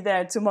will be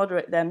there to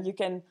moderate them. You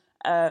can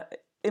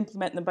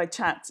implement them by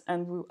chat,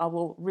 and I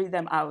will read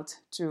them out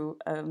to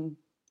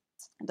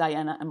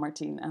Diana and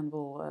Martine, and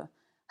we'll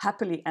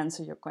happily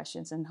answer your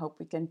questions and hope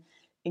we can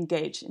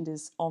engage in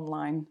this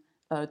online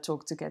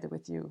talk together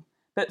with you.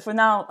 But for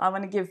now, I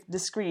want to give the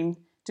screen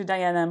to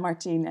Diana and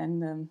Martine,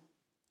 and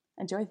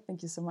enjoy.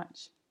 Thank you so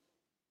much.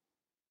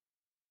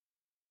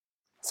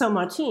 So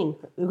Martine,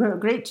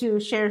 great to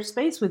share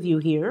space with you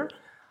here.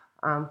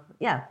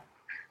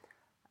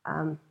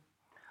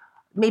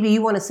 Maybe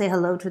you want to say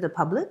hello to the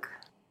public?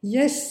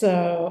 Yes,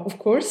 of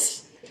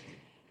course.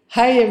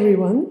 Hi,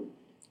 everyone.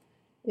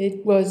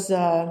 It was,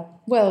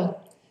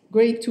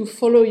 great to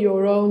follow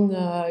your own,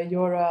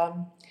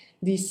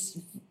 this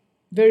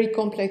very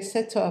complex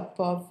setup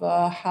of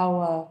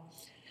how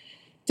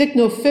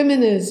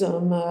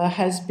techno-feminism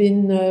has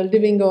been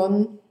living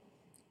on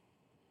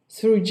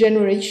through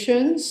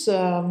generations.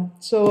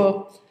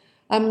 So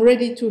I'm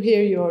ready to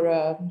hear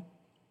your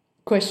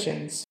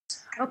questions.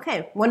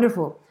 Okay,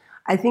 wonderful.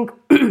 I think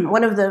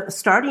one of the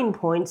starting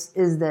points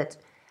is that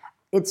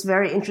it's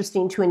very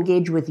interesting to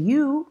engage with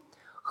you,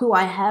 who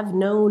I have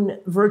known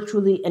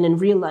virtually and in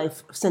real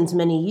life since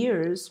many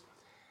years.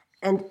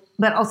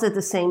 But also at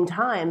the same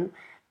time,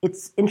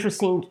 it's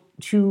interesting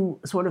to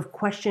sort of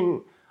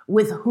question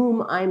with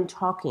whom I'm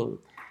talking,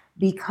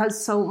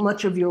 because so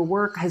much of your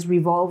work has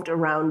revolved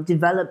around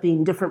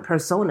developing different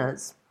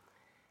personas.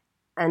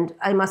 And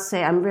I must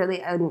say, I'm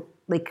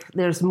like,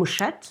 there's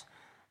Mouchette,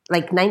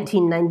 like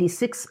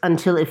 1996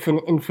 until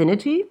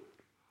infinity.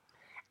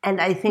 And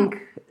I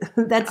think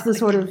that's the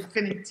sort of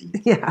infinity.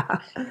 Yeah.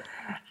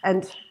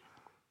 And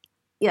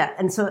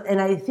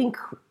I think,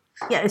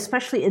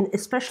 especially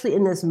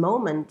in this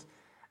moment,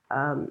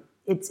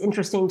 it's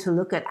interesting to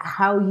look at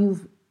how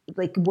you've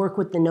work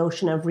with the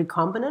notion of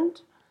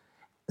recombinant,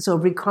 so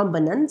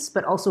recombinance,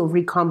 but also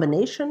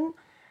recombination,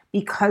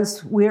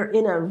 because we're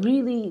in a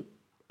really,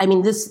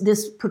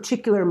 this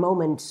particular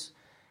moment,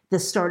 the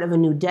start of a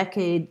new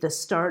decade, the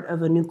start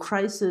of a new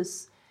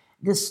crisis,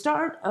 the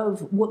start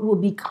of what will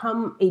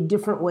become a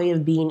different way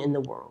of being in the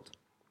world.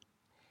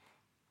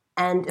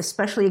 And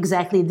especially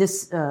exactly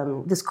this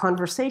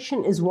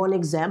conversation is one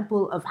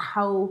example of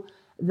how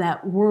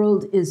that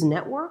world is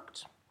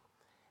networked,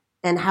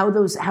 and how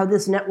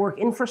this network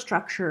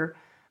infrastructure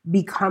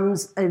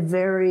becomes a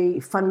very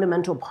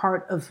fundamental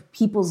part of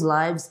people's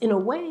lives in a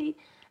way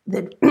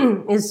that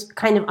is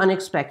kind of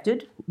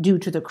unexpected due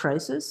to the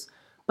crisis,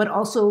 but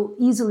also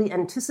easily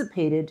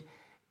anticipated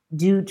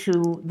due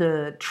to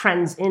the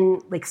trends in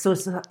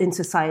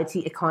society,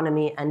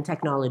 economy, and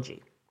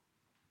technology.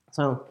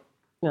 So,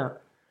 yeah.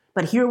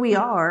 But here we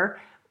are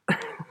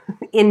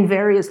in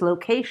various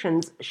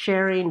locations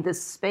sharing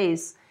this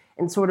space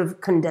and sort of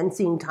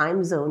condensing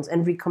time zones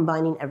and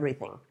recombining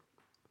everything.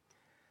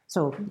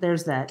 So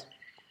there's that.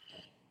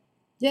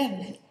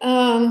 Yeah.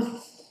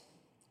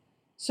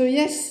 So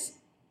yes,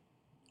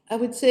 I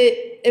would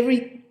say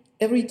every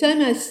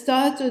time I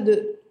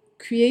started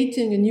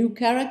creating a new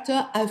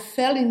character, I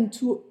fell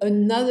into a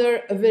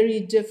very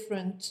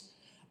different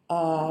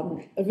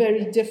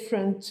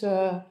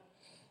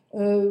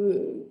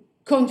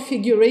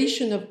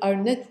configuration of our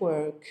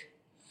network.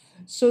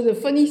 So the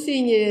funny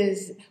thing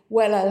is,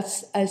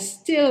 I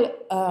still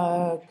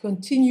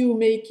continue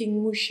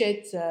making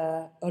Mouchette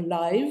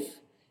alive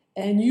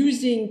and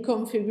using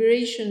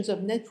configurations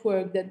of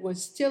network that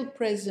was still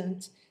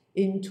present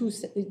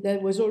that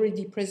was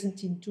already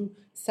present in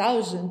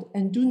 2000,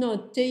 and do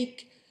not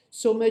take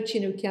so much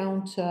in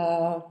account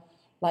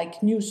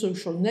like new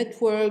social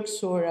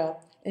networks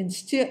and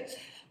still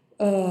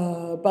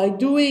by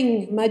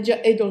doing Maja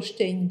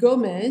Edelstein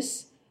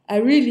Gomez, I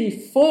really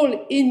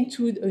fall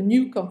into a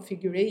new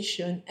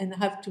configuration and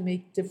have to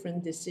make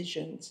different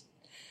decisions.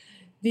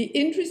 The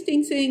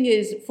interesting thing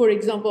is, for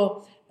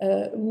example,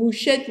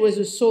 Mouchette was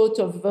a sort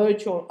of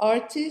virtual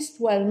artist,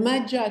 while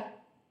Maja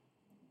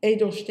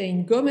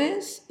Edelstein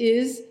Gomez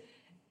is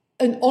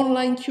an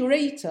online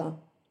curator.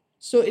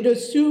 So it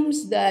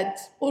assumes that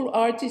all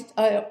artists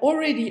are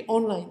already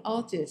online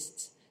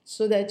artists,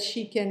 so that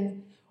she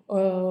can,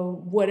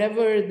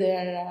 whatever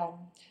their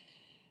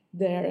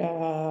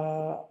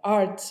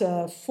art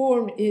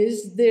form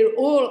is, they're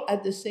all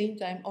at the same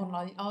time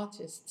online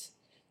artists.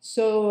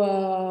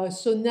 So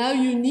now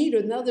you need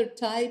another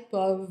type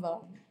of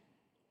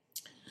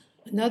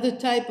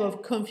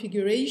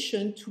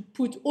configuration to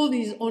put all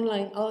these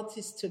online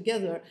artists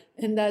together,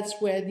 and that's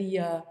where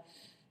the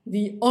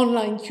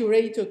online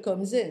curator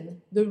comes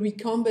in, the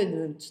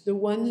recombinant, the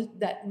one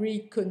that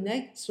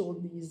reconnects all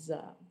these.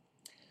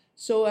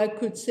 So I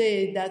could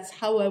say that's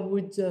how I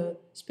would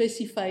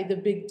specify the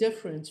big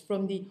difference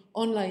from the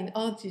online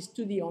artist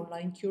to the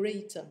online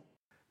curator.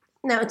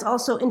 Now, it's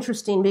also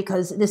interesting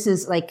because this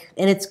is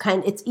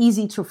it's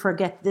easy to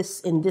forget this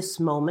in this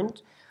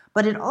moment,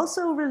 but it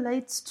also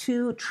relates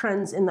to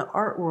trends in the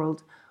art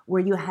world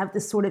where you have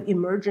this sort of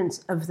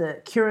emergence of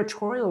the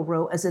curatorial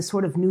role as a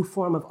sort of new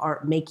form of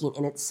art making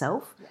in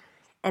itself. Yeah.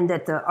 And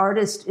that the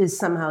artist is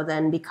somehow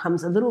then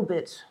becomes a little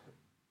bit,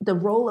 the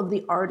role of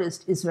the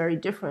artist is very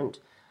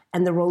different.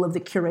 And the role of the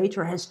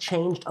curator has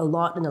changed a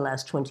lot in the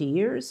last 20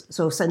 years.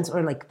 So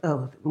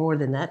more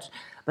than that,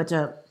 but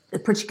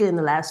particularly in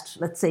the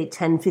last, let's say,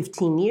 10,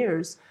 15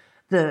 years,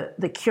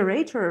 the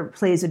curator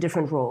plays a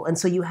different role. And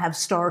so you have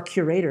star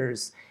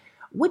curators,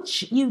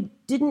 which you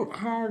didn't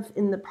have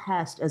in the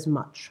past as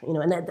much.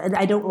 And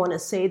I don't want to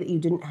say that you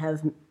didn't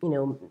have,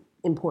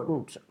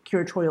 important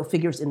curatorial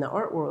figures in the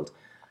art world,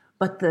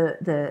 but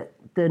the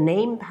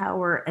name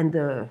power and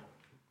the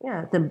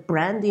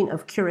branding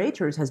of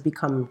curators has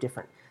become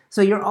different.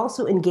 So you're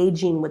also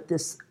engaging with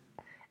this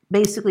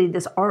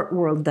art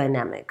world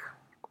dynamic.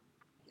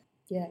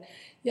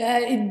 Yeah,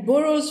 it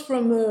borrows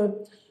from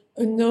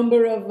a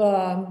number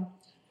of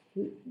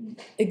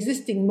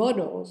existing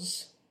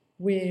models.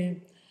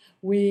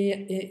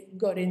 we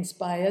got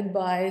inspired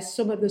by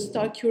some of the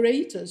star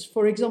curators.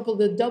 For example,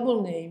 the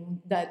double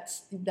name that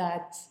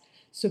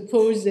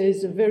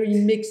supposes a very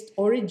mixed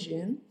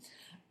origin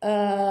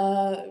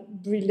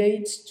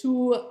relates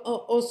to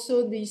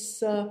also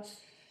this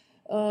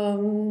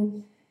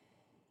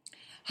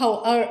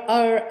how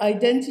our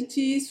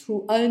identities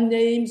through our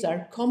names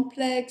are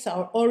complex,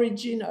 our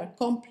origin are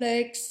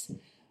complex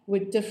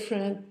with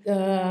different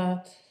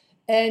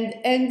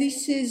and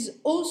this is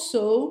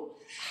also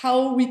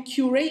how we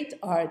curate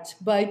art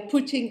by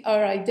putting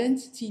our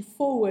identity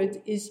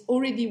forward is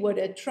already what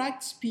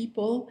attracts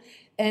people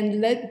and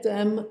let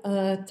them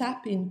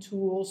tap into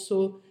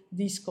also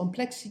this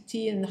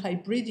complexity and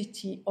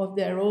hybridity of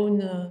their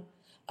own,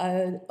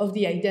 of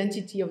the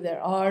identity of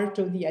their art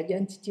or the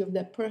identity of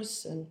their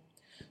person.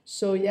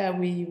 So yeah,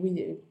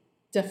 we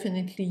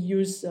definitely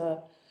use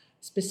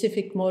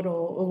specific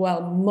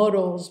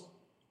models,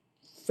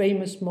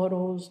 famous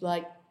models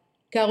like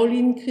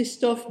Caroline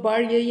Christophe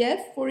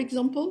Baryeyev, for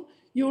example.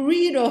 You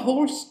read a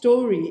whole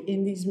story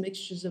in these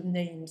mixtures of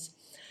names.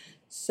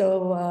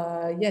 So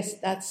yes,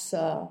 that's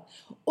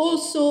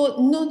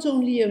also not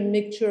only a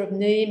mixture of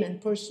name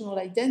and personal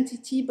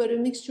identity, but a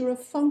mixture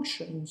of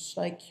functions.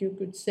 Like you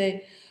could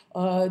say,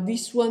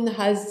 this one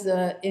has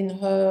in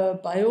her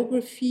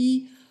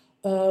biography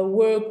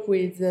work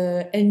with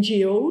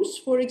NGOs,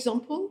 for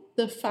example.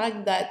 The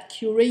fact that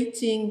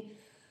curating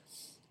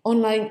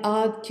online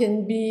art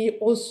can be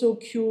also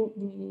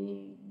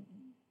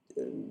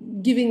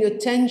giving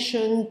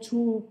attention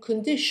to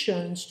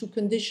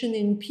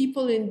conditioning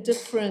people in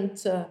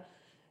different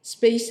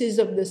spaces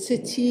of the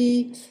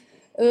city.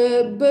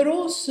 But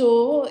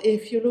also,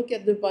 if you look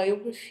at the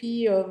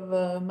biography of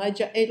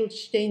Maja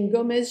Edelstein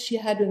Gomez, she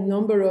had a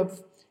number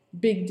of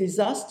big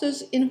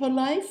disasters in her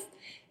life.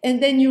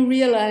 And then you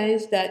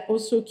realize that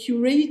also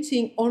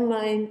curating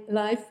online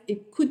life,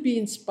 it could be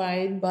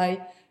inspired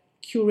by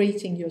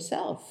curating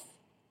yourself.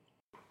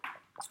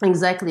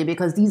 Exactly,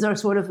 because these are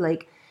sort of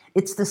like,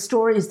 it's the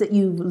stories that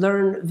you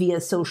learn via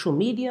social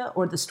media,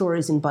 or the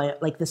stories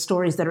like the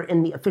stories that are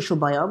in the official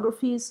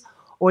biographies,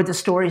 or the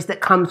stories that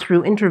come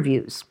through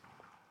interviews.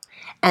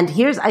 And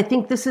I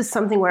think this is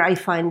something where I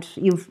find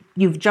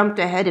you've jumped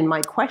ahead in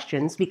my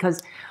questions,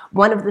 because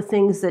one of the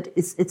things that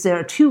there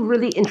are two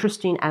really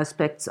interesting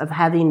aspects of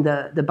having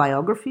the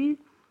biography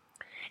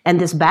and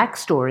this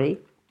backstory.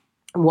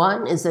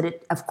 One is that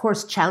it, of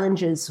course,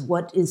 challenges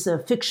what is a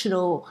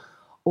fictional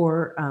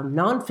or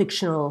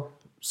non-fictional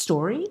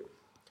story,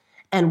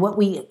 and what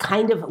we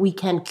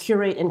can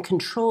curate and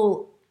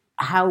control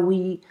how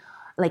we,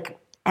 like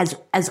as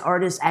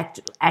artists,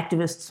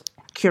 activists,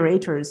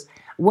 curators,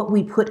 what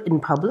we put in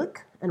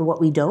public and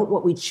what we don't,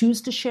 what we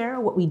choose to share,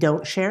 what we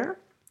don't share,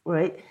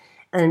 right?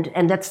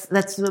 And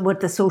that's what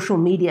the social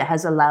media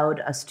has allowed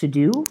us to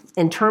do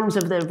in terms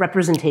of the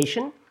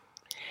representation.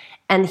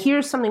 And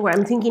here's something where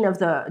I'm thinking of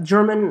the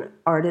German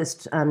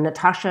artist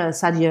Natasha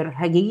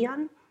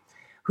Sadir-Hagigian,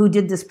 who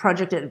did this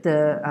project at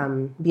the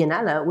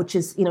Biennale, which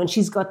is, and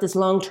she's got this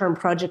long-term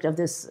project of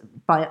this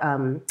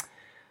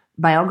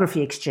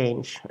biography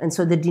exchange. And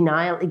so the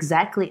denial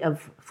exactly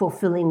of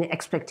fulfilling the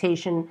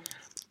expectation,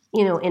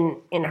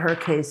 in her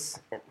case,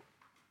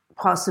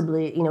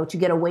 possibly, to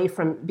get away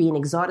from being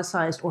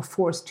exoticized or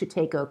forced to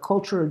take a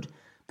cultured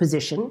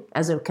position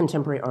as a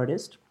contemporary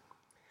artist,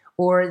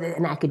 or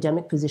an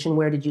academic position,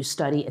 where did you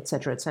study, et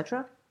cetera, et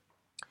cetera.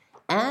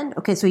 And,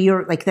 okay, so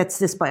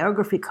this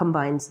biography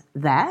combines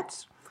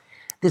that,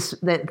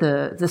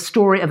 the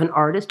story of an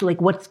artist, like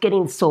what's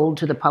getting sold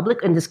to the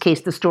public, in this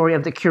case, the story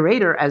of the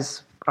curator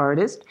as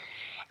artist,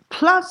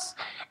 plus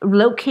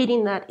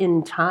locating that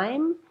in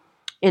time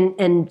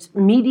and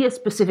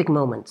media-specific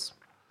moments.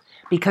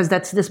 Because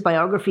that's this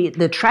biography,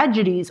 the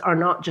tragedies are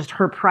not just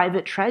her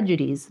private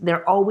tragedies,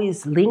 they're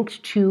always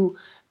linked to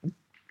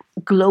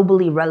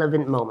globally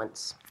relevant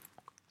moments.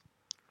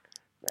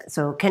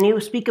 So can you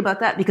speak about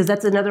that? Because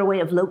that's another way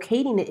of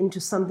locating it into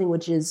something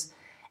which is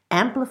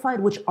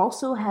amplified, which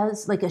also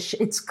has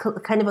it's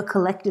kind of a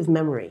collective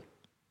memory,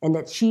 and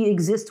that she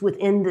exists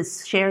within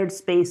this shared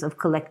space of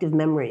collective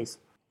memories.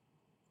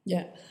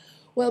 Yeah.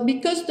 Well,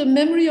 because the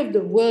memory of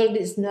the world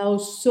is now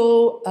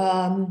so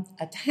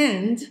at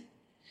hand,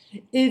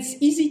 it's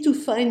easy to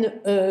find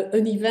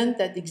an event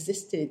that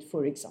existed,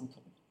 for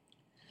example.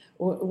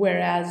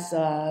 Whereas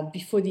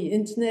before the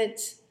internet,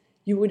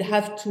 you would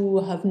have to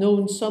have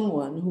known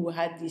someone who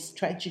had this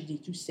tragedy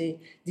to say,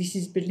 this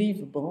is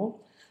believable.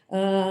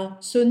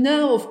 So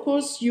now, of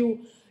course,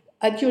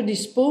 at your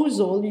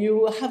disposal,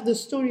 you have the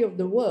story of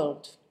the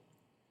world,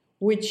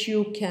 which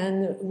you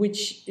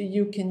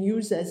can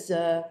use as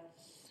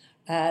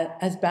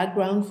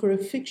background for a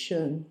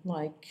fiction.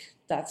 Like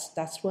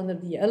that's one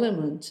of the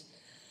elements.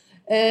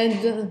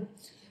 And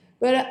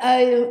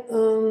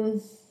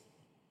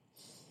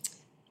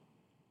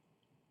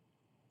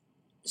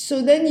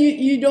so then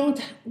you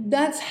don't.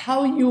 That's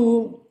how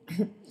you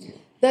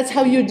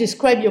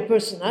describe your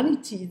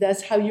personality.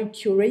 That's how you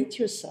curate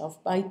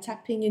yourself, by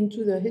tapping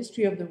into the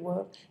history of the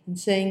world and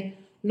saying,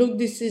 look,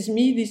 this is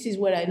me, this is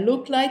what I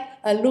look like.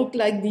 I look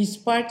like this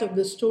part of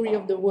the story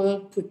of the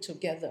world put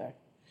together.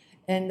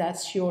 And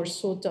that's your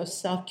sort of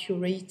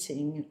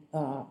self-curating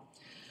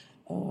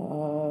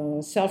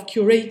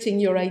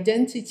your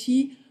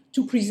identity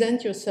to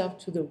present yourself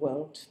to the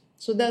world.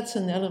 So that's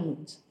an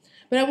element.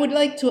 But I would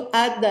like to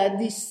add that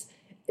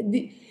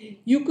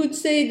you could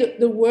say that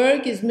the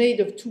work is made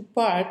of two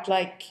parts,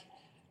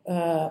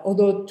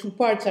 although two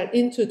parts are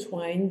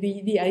intertwined,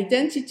 the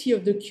identity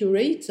of the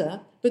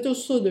curator, but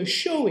also the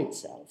show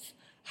itself,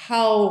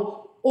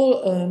 how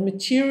all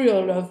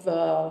material of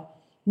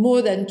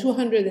more than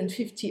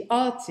 250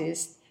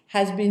 artists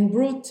has been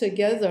brought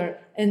together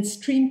and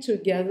streamed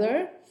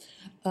together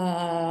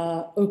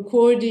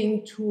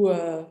according to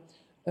a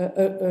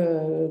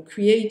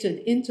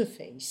created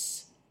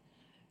interface.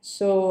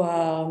 So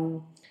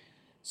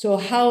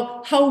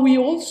how we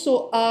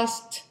also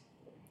asked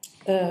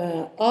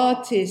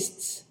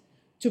artists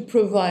to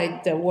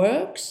provide their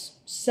works,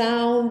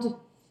 sound,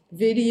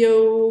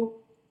 video,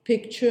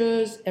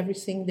 pictures,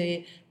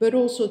 everything but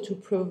also to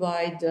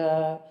provide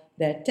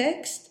their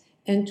text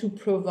and to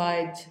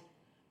provide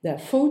their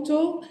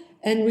photo,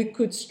 and we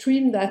could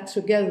stream that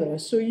together.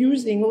 So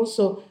using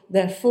also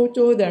their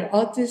photo, their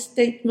artist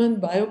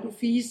statement,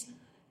 biographies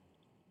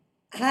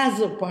as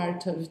a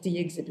part of the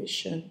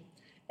exhibition,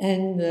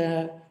 and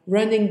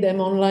running them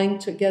online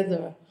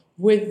together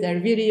with their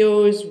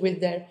videos,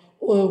 with their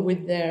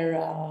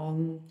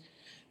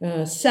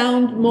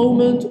sound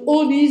moment,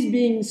 all these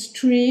being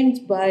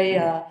streamed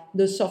by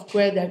the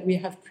software that we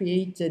have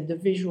created, the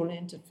visual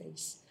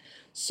interface.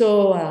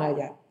 So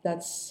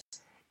that's.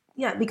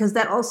 Yeah, because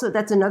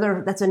that's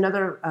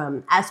another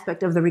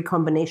aspect of the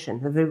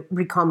recombination, the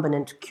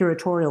recombinant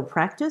curatorial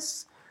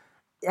practice.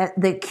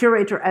 The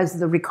curator as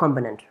the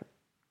recombinant.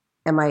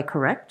 Am I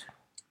correct?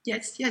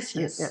 Yes.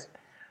 Yeah.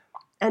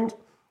 And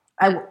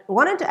I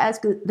wanted to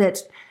ask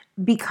that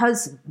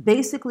because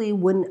basically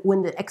when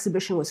the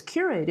exhibition was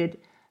curated,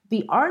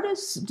 the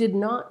artists did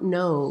not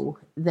know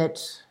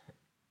that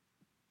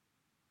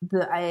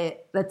the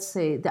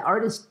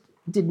artist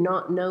did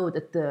not know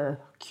that the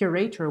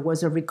curator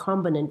was a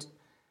recombinant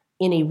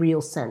in a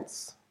real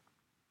sense.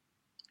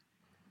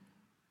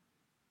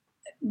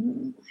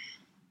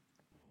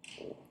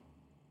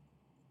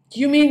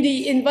 You mean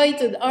the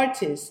invited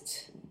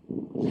artist?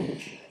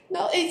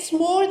 No, it's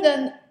more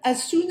than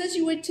as soon as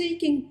you were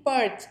taking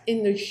part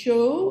in the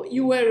show,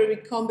 you were a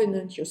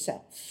recombinant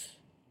yourself.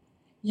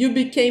 You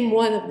became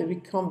one of the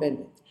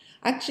recombinant.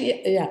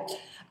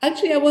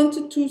 Actually, I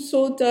wanted to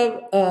sort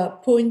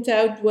of point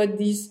out what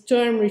this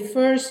term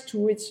refers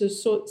to. It's a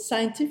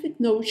scientific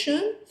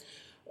notion.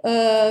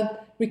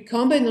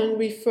 Recombinant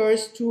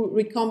refers to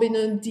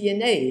recombinant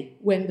DNA,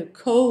 when the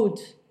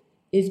code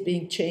is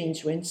being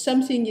changed, when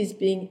something is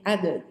being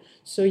added.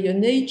 So your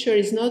nature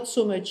is not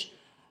so much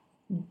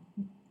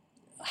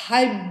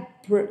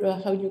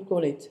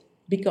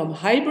become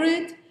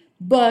hybrid,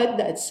 but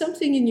that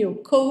something in your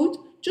code,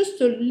 just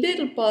a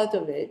little part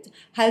of it,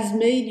 has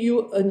made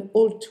you an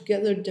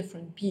altogether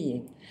different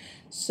being.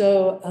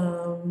 So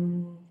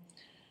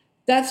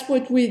that's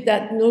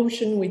that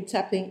notion we're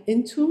tapping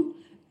into,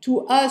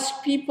 to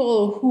ask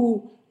people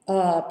who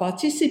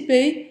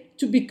participate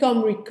to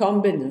become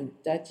recombinant.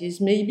 That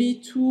is, maybe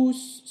to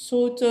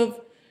sort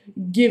of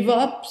give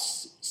up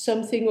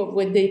something of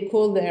what they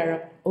call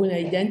their own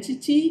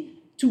identity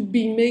to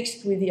be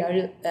mixed with the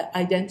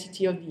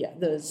identity of the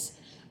others.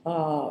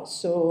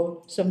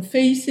 So some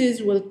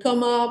faces will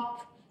come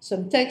up,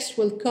 some text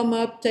will come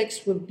up,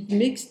 text will be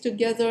mixed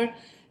together,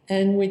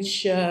 and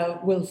which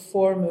will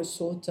form a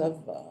sort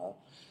of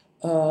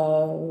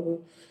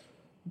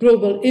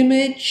global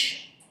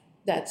image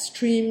that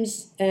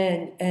streams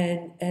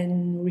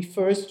and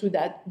refers to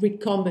that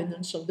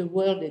recombinance of the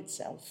world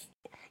itself.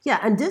 Yeah,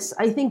 and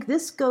I think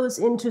this goes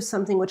into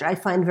something which I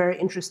find very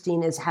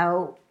interesting, is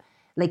how,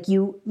 like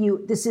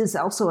this is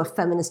also a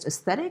feminist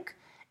aesthetic.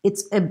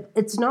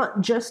 It's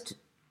not just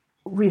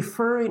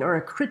referring or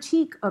a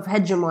critique of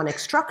hegemonic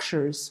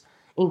structures,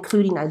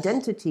 including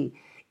identity.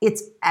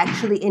 It's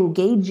actually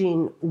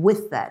engaging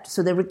with that.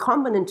 So the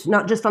recombinant,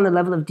 not just on the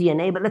level of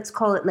DNA, but let's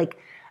call it like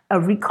a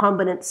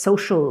recombinant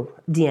social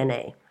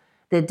DNA.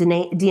 The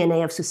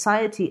DNA of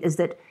society is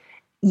that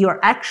you're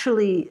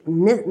actually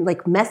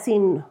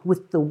messing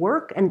with the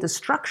work and the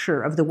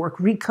structure of the work,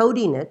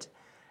 recoding it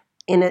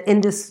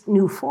in this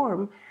new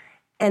form.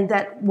 And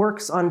that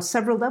works on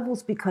several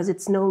levels because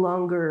it's no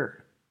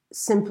longer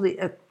simply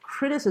a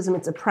criticism,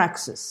 it's a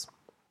praxis.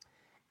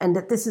 And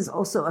that this is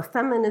also a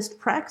feminist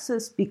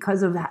praxis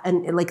because of,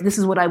 and like this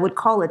is what I would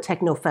call a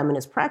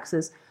techno-feminist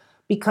praxis,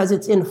 because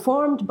it's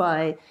informed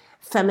by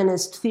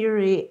feminist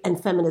theory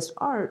and feminist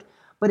art,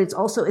 but it's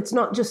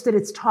not just that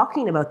it's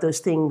talking about those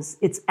things,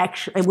 it's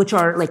actually, which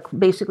are like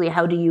basically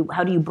how do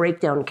you break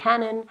down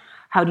canon,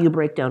 how do you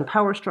break down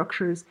power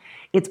structures.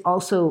 It's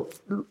also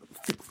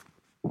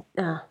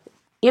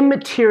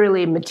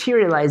immaterially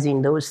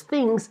materializing those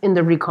things in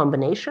the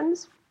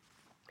recombinations,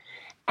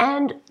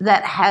 and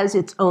that has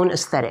its own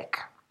aesthetic.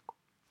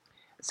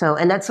 So,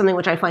 and that's something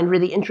which I find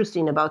really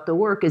interesting about the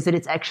work, is that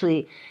it's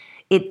actually,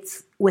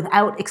 it's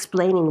without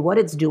explaining what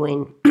it's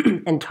doing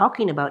and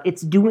talking about,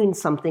 it's doing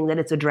something that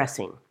it's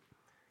addressing.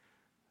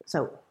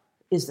 So,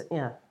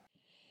 yeah.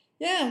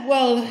 Yeah,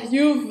 well,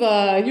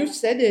 you've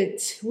said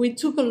it. We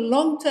took a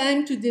long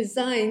time to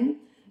design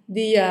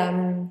the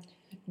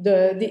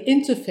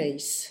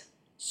interface.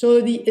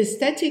 So the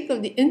aesthetic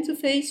of the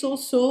interface,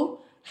 also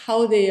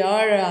how they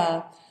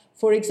are.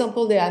 For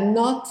example, they are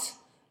not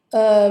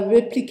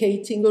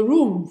replicating a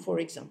room. For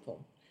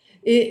example,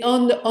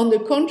 on the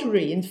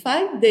contrary, in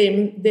fact,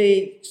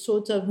 they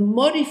sort of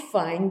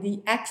modifying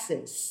the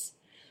access.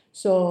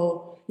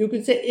 So you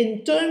could say,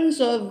 in terms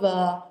of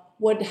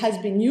what has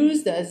been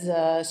used as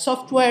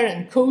software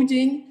and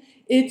coding,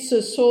 it's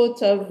a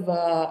sort of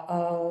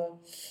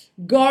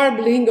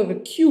garbling of a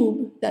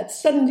cube that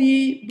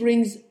suddenly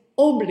brings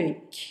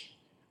oblique,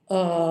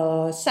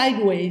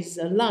 sideways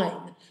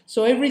line.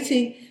 So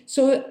everything.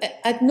 So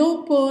at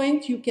no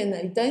point you can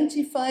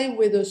identify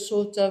with a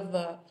sort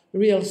of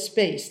real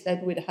space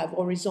that would have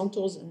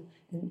horizontals,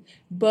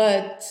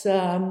 but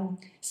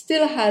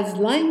still has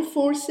line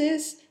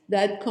forces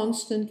that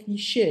constantly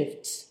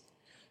shifts.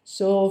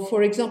 So,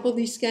 for example,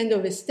 this kind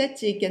of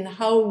aesthetic and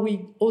how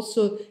we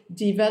also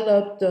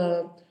developed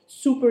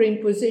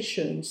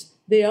superimpositions.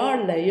 They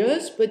are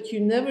layers, but you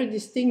never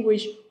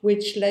distinguish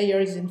which layer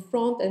is in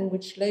front and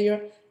which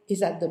layer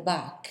is at the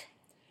back.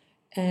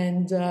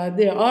 And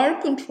there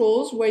are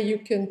controls where you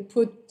can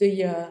put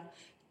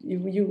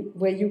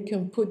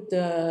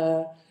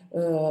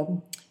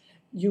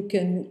you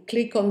can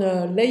click on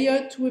a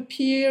layer to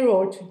appear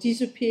or to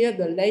disappear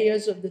the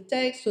layers of the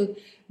text. So,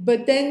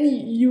 but then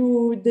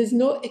there's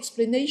no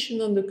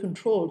explanation on the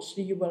controls.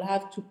 So you will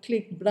have to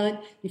click blind.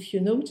 If you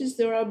notice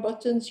there are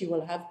buttons, you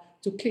will have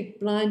to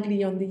click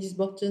blindly on these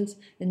buttons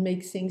and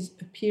make things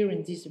appear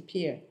and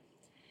disappear.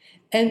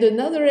 And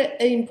another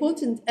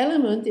important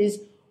element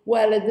is,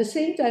 while at the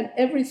same time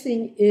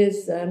everything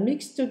is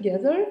mixed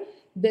together,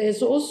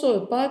 there's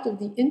also a part of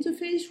the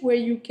interface where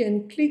you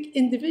can click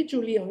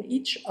individually on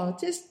each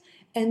artist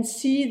and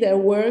see their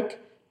work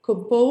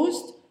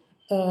composed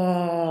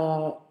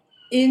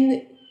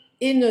in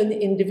an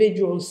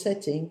individual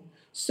setting.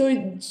 So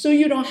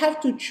you don't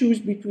have to choose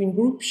between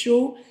group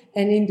show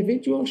and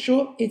individual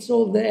show. It's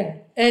all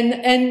there.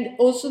 And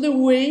also the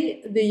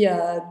way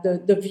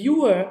the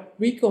viewer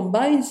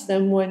recombines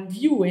them when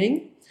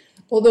viewing,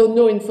 although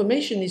no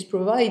information is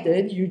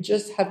provided, you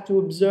just have to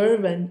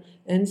observe and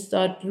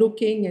start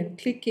looking and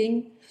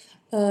clicking.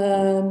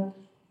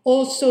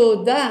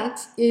 Also,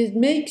 it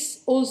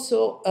makes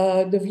also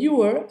the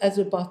viewer as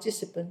a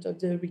participant of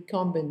the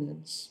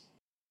recombinance.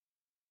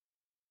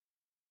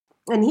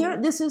 And here,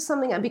 this is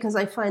something, because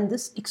I find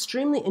this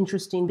extremely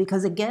interesting,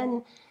 because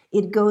again,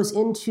 it goes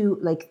into,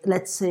 like,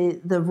 let's say,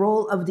 the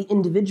role of the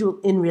individual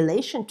in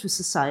relation to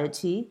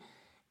society,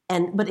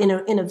 but in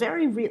a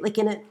very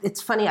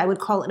it's funny, I would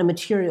call it a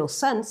material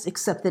sense,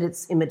 except that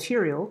it's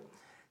immaterial,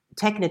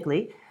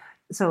 technically.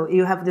 So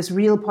you have this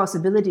real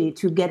possibility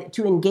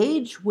to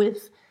engage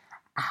with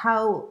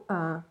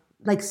how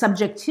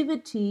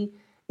subjectivity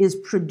is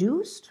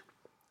produced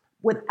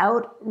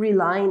without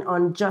relying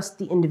on just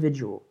the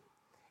individual.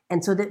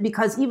 And so that,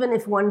 because even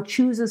if one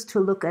chooses to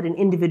look at an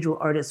individual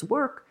artist's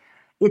work,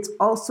 it's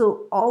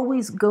also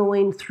always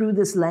going through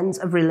this lens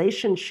of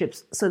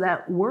relationships. So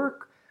that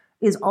work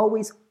is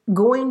always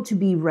going to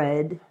be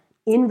read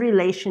in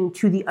relation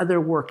to the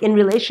other work, in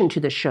relation to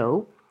the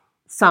show,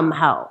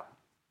 somehow.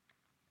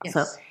 Yes.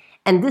 So,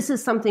 and this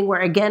is something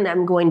where, again,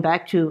 I'm going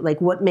back to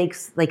what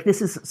makes,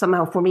 this is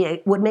somehow for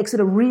me, what makes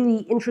it a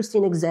really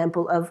interesting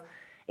example of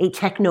a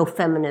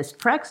techno-feminist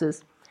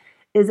praxis,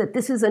 is that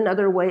this is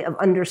another way of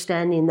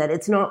understanding that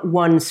it's not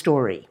one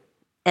story,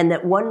 and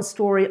that one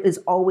story is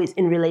always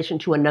in relation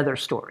to another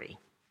story.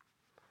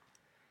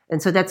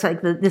 And so that's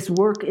this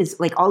work is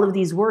all of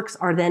these works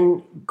are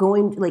then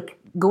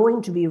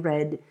going to be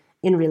read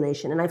in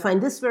relation. And I find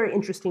this very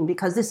interesting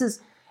because this is,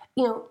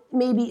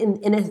 maybe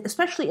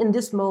especially in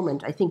this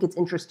moment, I think it's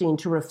interesting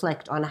to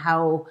reflect on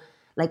how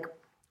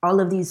all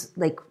of these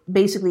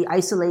basically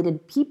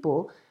isolated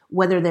people,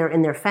 whether they're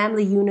in their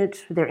family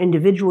unit, their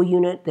individual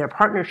unit, their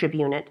partnership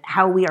unit,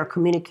 how we are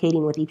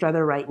communicating with each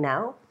other right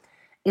now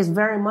is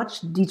very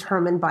much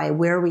determined by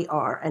where we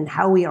are and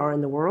how we are in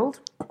the world.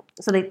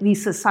 So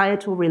these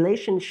societal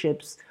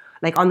relationships,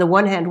 on the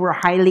one hand, we're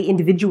highly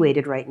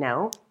individuated right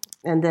now.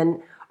 And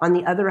then on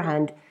the other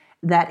hand,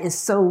 that is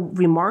so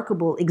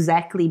remarkable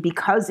exactly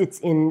because it's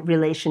in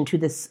relation to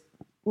this,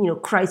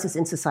 crisis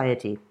in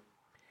society.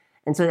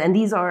 And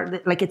these are,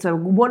 it's a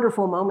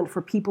wonderful moment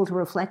for people to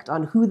reflect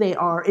on who they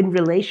are in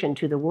relation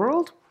to the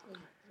world.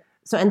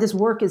 So, and this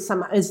work is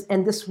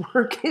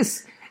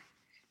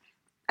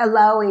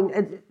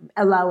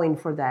allowing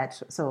for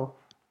that. So,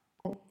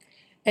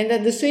 and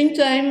at the same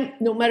time,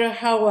 no matter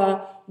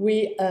how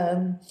we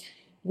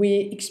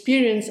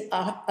experience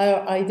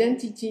our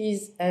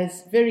identities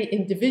as very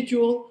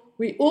individual,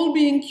 we're all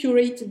being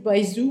curated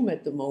by Zoom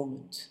at the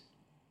moment.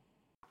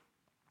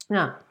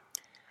 Yeah.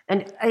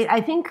 And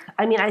I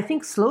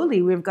think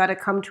slowly we've got to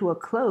come to a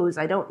close.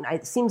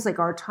 It seems like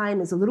our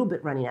time is a little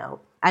bit running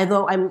out.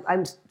 Although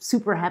I'm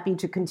super happy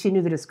to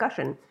continue the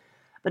discussion.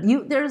 But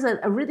there's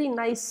a really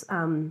nice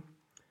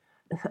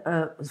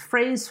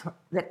phrase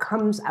that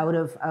comes out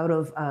of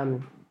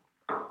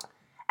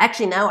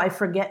actually now I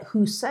forget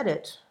who said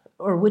it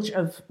or which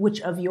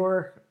of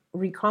your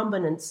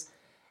recombinants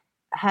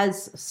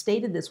has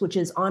stated this, which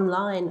is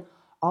online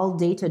all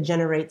data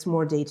generates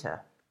more data.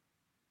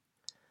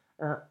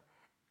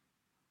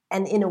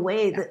 And in a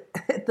way that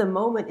at the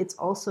moment it's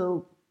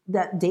also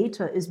that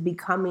data is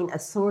becoming a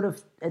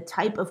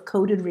type of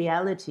coded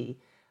reality.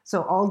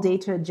 So all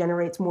data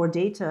generates more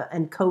data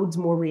and codes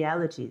more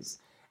realities.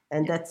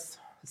 And that's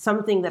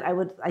something that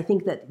I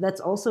think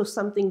that's also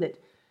something that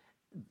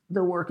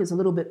the work is a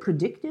little bit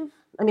predictive.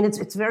 I mean,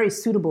 it's very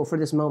suitable for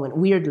this moment,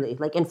 weirdly,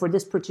 and for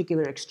this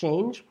particular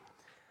exchange.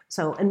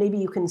 So, and maybe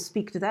you can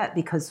speak to that,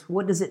 because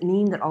what does it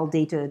mean that all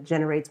data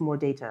generates more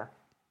data?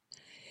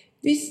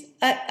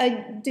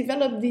 I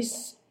developed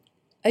this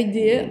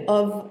idea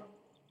of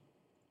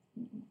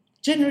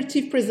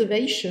generative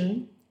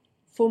preservation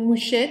for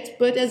Mouchette,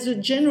 but as a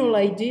general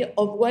idea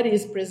of what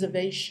is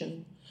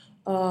preservation.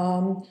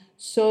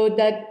 So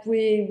that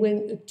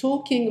when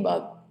talking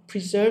about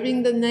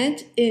preserving the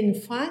net, in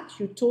fact,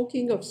 you're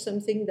talking of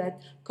something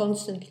that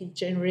constantly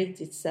generates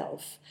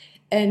itself.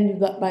 And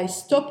by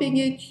stopping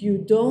it, you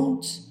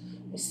don't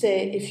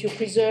say, if you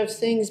preserve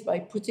things by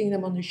putting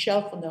them on the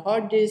shelf on the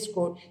hard disk,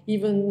 or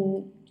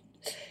even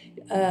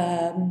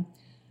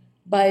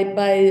by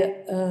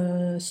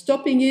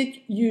stopping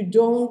it, you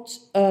don't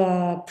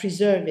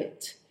preserve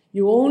it.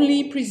 You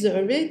only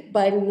preserve it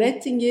by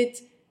letting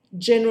it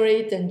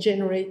generate and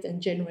generate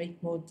and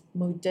generate more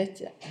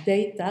data,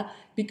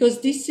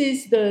 because this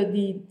is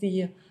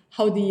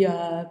how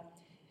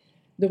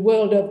the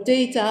world of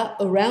data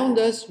around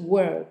us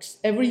works.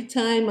 Every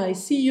time I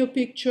see your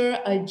picture,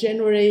 I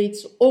generate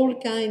all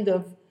kind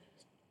of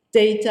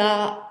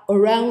data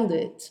around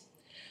it.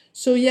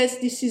 So yes,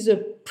 this is a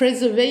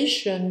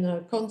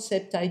preservation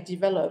concept I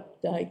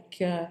developed.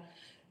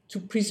 To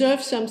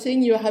preserve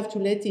something, you have to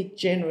let it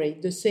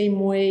generate. The same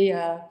way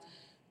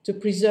to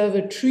preserve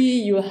a tree,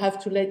 you have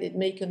to let it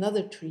make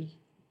another tree.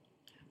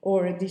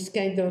 Or this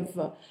kind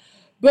of...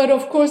 but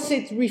of course,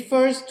 it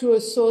refers to a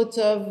sort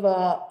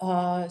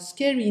of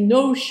scary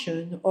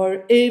notion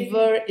or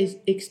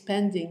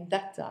ever-expanding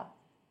data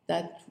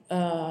that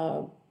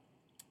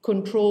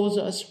controls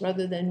us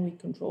rather than we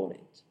control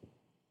it.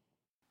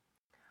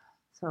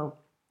 So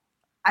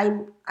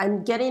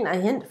I'm getting a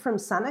hint from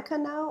Sanaka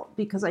now,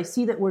 because I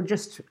see that we're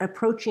just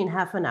approaching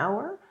half an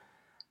hour,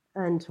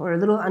 or a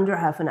little under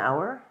half an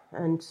hour.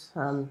 And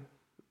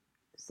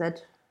is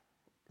that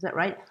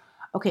right?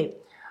 Okay.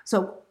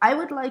 So I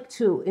would like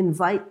to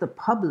invite the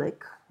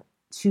public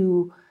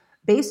to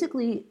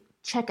basically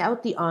check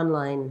out the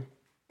online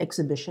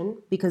exhibition,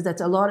 because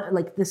that's a lot,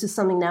 this is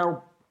something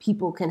now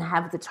people can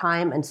have the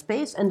time and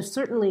space, and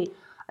certainly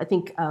I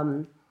think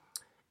an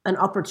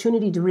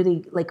opportunity to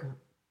really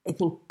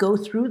go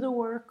through the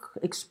work,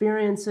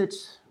 experience it,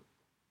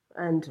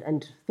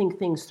 and think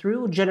things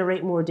through,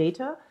 generate more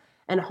data,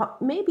 and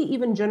maybe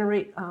even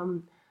generate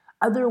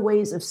other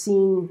ways of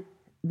seeing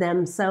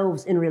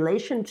themselves in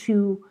relation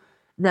to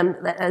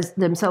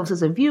themselves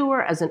as a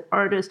viewer, as an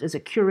artist, as a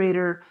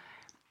curator,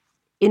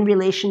 in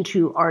relation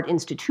to art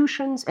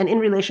institutions, and in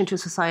relation to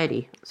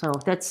society. So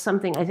that's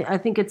something I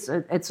think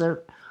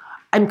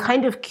I'm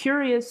kind of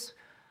curious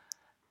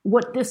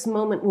what this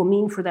moment will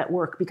mean for that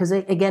work, because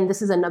again,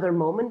 this is another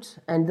moment,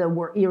 and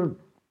you're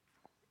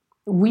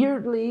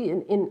weirdly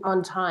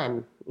on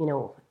time,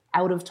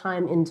 out of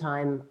time, in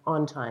time,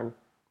 on time.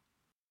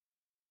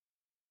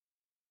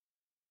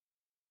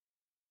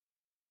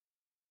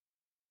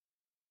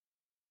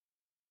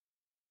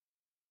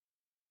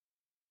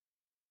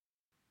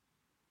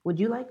 Would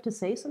you like to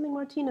say something,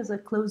 Martine, as a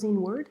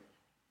closing word?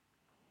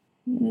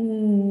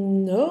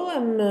 No,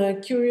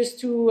 I'm curious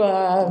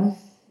to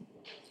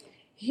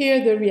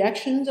hear the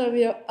reactions of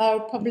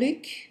our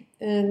public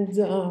and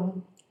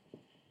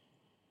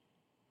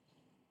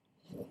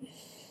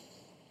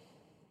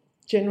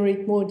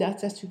generate more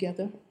data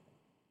together.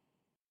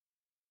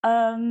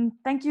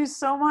 Thank you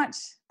so much,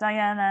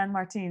 Diana and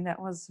Martine.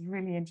 That was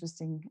really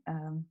interesting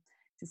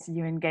to see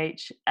you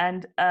engage.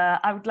 And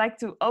I would like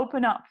to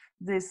open up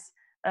this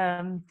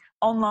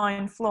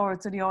online floor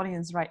to the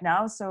audience right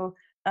now. So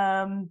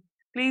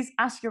please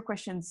ask your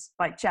questions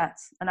by chat,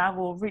 and I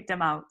will read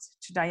them out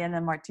to Diana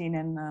and Martine,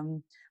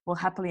 and we'll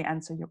happily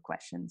answer your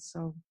questions.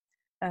 So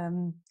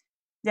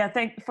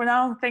for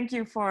now, thank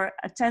you for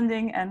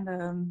attending,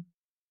 and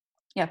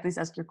please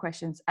ask your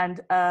questions.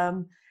 And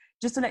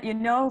just to let you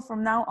know,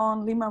 from now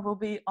on, Lima will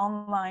be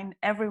online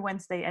every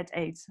Wednesday at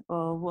 8.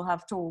 We'll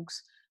have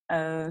talks,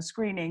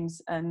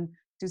 screenings, and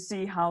to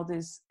see how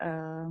this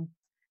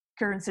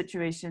current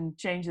situation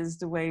changes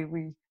the way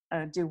we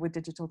deal with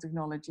digital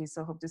technology.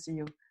 So hope to see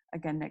you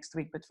again next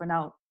week. But for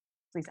now,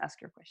 please ask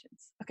your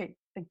questions. Okay,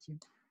 thank you.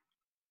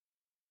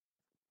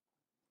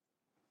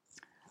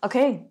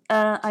 Okay,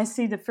 I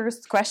see the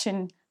first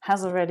question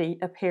has already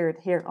appeared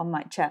here on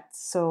my chat.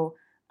 So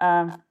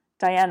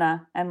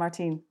Diana and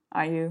Martine,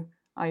 are you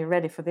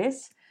ready for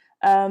this?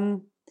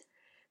 I'm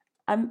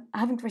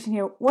having a question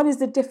here. What is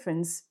the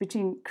difference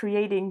between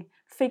creating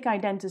fake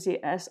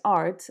identity as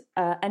art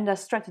and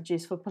as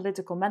strategies for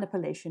political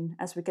manipulation,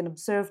 as we can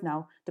observe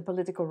now, the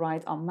political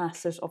right are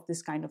masters of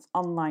this kind of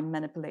online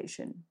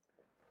manipulation?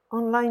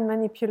 Online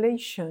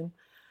manipulation.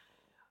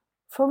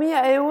 For me,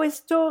 I always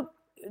took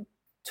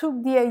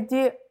the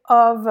idea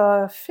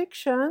of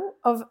fiction,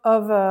 of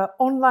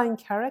online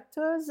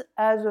characters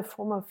as a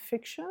form of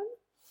fiction.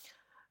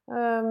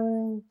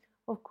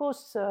 Of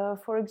course,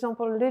 for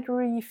example,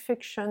 literary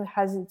fiction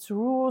has its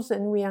rules,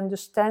 and we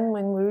understand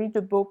when we read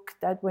a book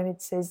that when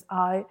it says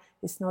I,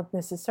 it's not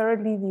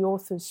necessarily the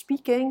author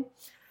speaking.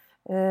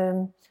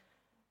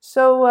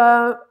 So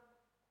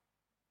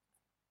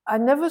I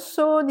never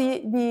saw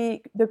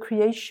the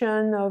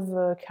creation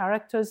of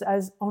characters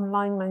as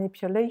online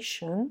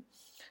manipulation,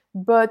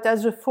 but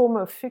as a form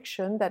of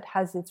fiction that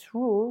has its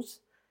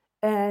rules,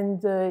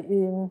 and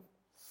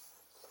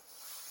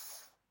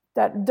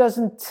that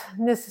doesn't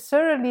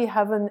necessarily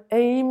have an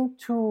aim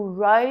to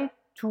write,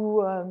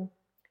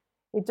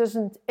 it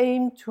doesn't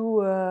aim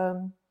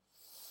to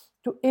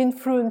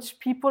influence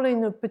people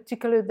in a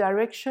particular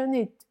direction.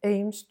 It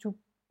aims to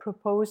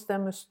propose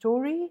them a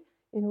story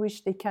in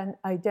which they can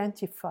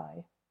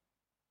identify.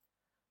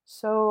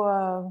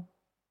 So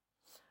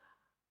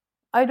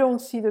I don't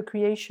see the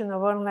creation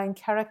of online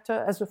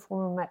character as a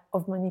form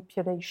of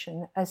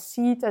manipulation. I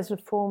see it as a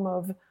form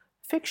of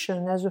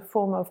fiction, as a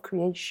form of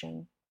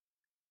creation.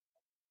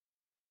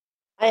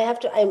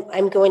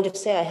 I'm going to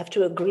say I have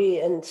to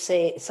agree and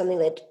say something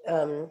that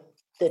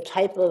the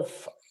type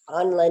of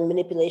online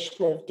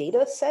manipulation of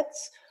data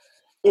sets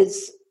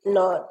is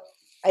not,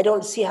 I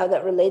don't see how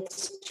that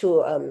relates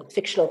to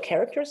fictional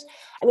characters.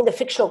 I mean, the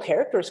fictional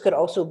characters could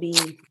also be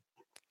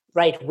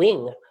right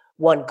wing.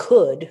 One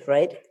could,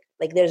 right?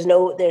 Like there's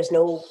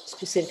no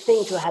specific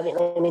thing to having.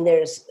 I mean,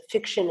 there's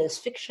fiction is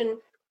fiction.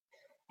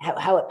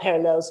 How it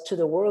parallels to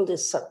the world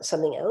is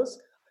something else.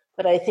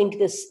 But I think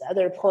this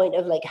other point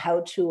of like how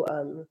to,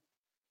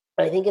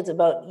 I think it's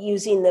about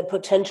using the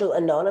potential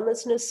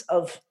anonymousness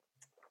of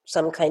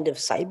some kind of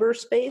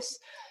cyberspace.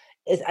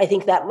 I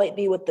think that might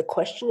be what the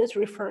question is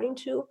referring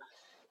to.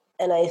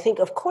 And I think,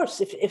 of course,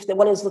 if the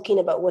one is looking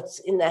about what's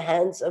in the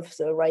hands of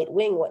the right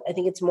wing, I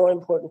think it's more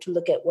important to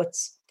look at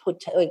what's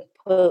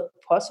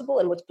possible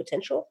and what's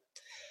potential.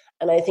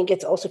 And I think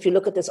it's also, if you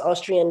look at this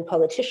Austrian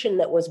politician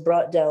that was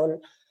brought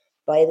down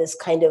by this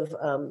kind of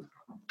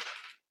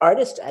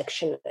artist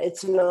action,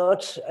 it's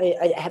not,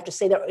 I have to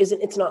say,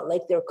 it's not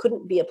like there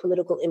couldn't be a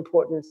political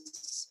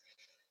importance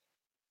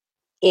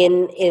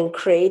in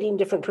creating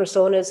different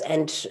personas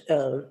and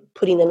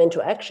putting them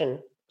into action.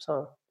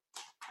 So,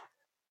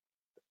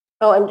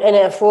 and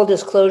a full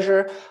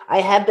disclosure,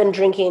 I have been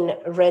drinking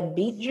red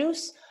beet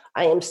juice.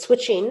 I am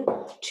switching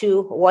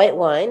to white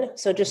wine.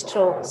 So just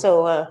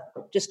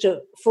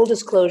to full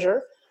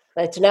disclosure,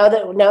 right? So now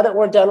that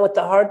we're done with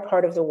the hard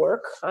part of the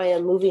work,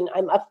 I'm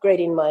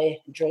upgrading my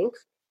drink.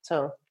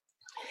 So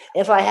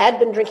if I had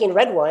been drinking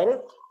red wine,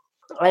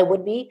 I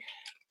would be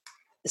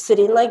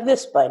sitting like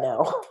this by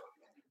now.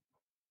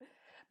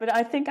 But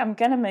I think I'm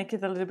going to make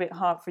it a little bit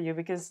hard for you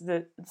because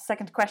the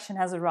second question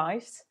has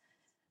arrived.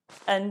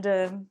 And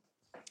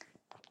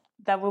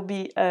that will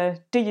be,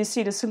 do you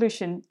see the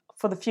solution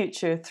for the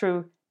future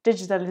through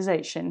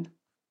digitalization?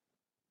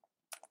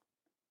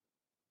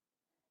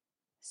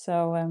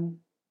 So,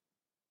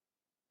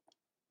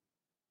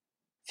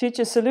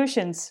 future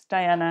solutions,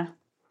 Diana.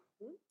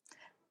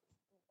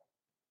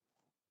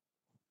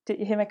 Did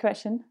you hear my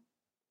question?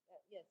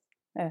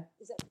 Yes.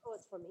 Is that,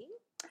 it's for me?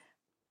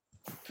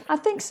 I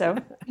think so.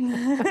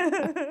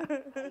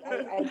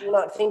 I do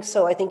not think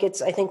so. I think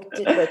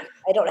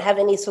I don't have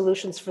any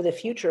solutions for the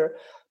future,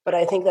 but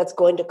I think that's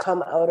going to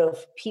come out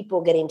of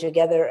people getting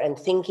together and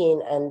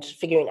thinking and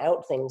figuring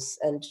out things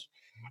and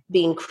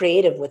being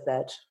creative with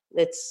that.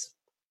 That's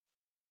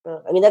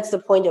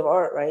the point of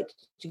art, right?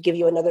 To give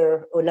you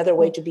another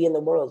way to be in the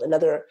world,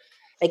 another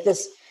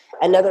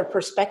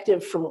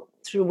perspective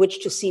through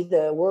which to see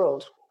the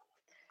world.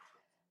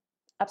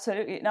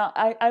 Absolutely. Now,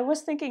 I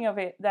was thinking of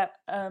it that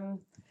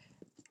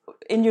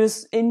in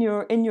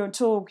your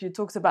talk, you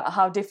talked about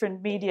how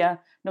different media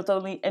not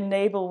only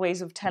enable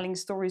ways of telling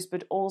stories,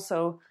 but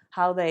also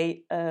how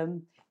they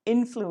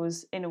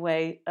influence, in a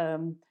way,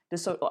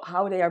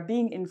 how they are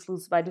being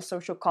influenced by the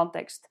social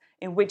context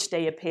in which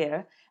they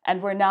appear.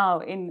 And we're now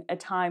in a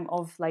time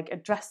of like a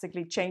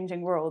drastically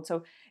changing world.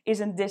 So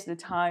isn't this the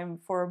time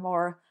for a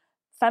more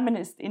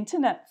feminist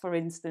internet, for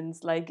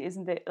instance? Like,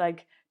 isn't it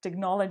like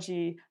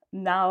technology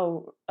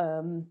now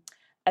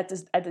at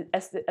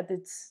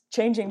its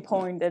changing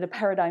point, at a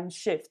paradigm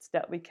shift,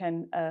 that we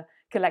can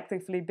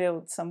collectively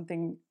build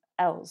something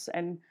else?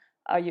 And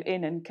are you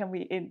in? And can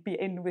we be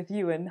in with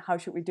you? And how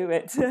should we do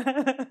it?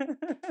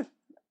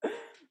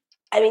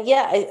 I mean,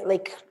 yeah,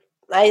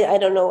 I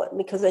don't know,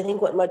 because I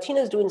think what Martina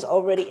is doing is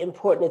already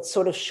important. It's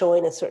sort of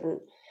showing a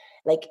certain,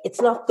 like, it's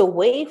not the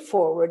way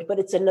forward, but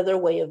it's another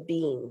way of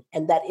being,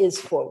 and that is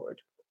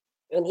forward.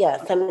 And yeah,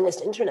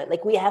 feminist internet,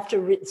 like we have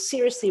to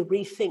seriously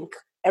rethink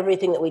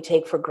everything that we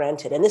take for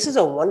granted. And this is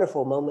a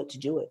wonderful moment to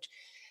do it.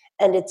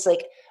 And it's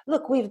like,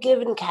 look, we've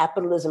given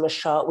capitalism a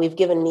shot. We've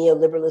given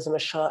neoliberalism a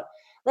shot.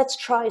 Let's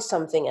try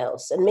something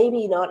else. And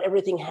maybe not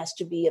everything has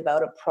to be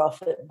about a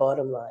profit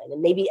bottom line.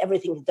 And maybe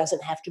everything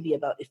doesn't have to be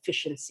about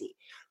efficiency.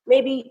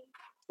 Maybe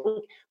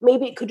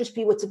it could just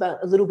be what's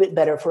about a little bit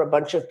better for a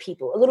bunch of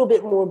people, a little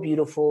bit more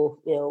beautiful,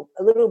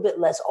 a little bit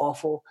less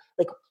awful.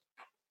 Like,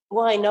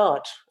 why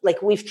not?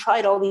 Like, we've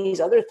tried all these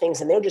other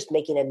things and they're just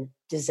making a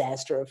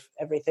disaster of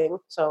everything.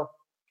 So,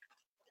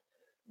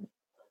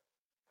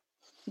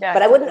 yeah.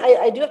 But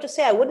I do have to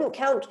say, I wouldn't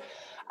count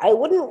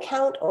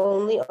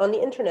only on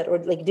the internet or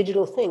like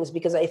digital things,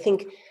 because I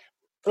think,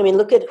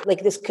 look at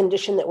like this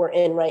condition that we're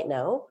in right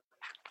now,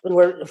 when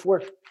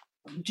we're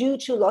due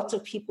to lots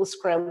of people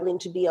scrambling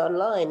to be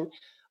online,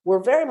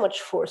 we're very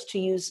much forced to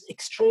use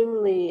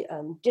extremely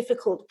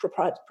difficult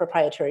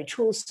proprietary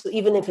tools. So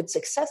even if it's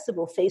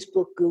accessible,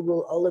 Facebook,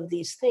 Google, all of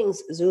these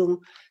things,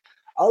 Zoom,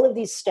 all of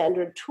these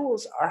standard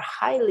tools are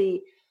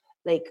highly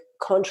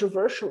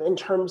controversial in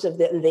terms of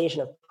the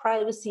invasion of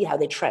privacy, how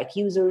they track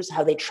users,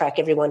 how they track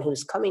everyone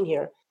who's coming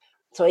here.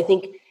 So I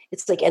think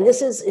it's like, and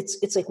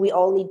it's like we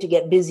all need to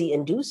get busy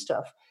and do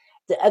stuff.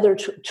 The other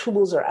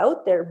tools are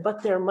out there,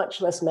 but they're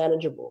much less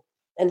manageable.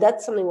 And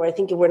that's something where I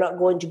think if we're not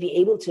going to be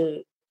able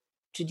to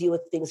deal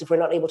with things, if we're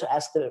not able to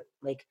ask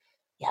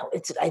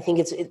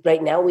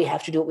right now we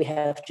have to do what we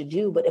have to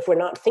do. But if we're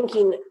not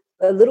thinking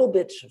a little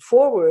bit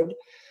forward,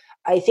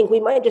 I think we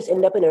might just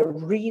end up in a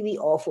really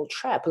awful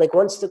trap. Like,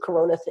 once the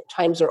corona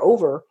times are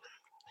over,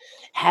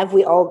 have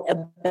we all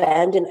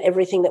abandoned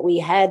everything that we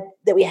had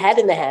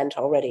in the hand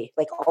already,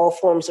 like all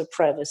forms of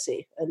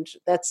privacy? And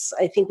that's,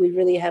 I think we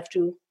really have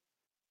to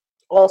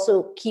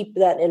also keep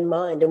that in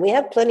mind. And we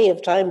have plenty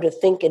of time to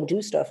think and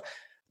do stuff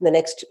in the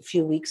next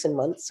few weeks and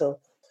months. So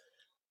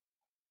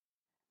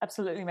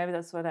absolutely, maybe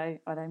that's what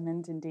I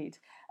meant indeed.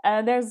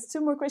 There's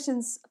 2 more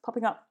questions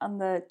popping up on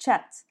the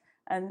chat,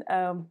 and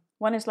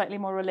one is slightly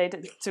more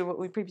related to what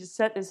we previously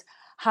said, is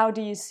how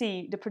do you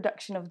see the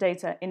production of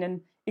data in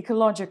an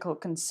ecological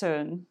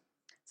concern?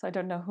 So I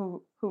don't know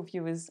who of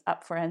you is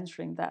up for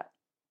answering that.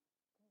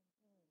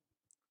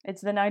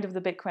 It's the night of the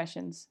big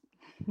questions.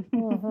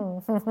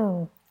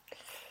 In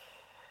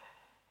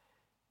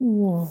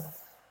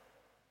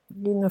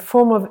a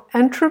form of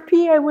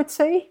entropy, I would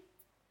say.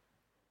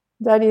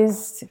 That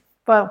is,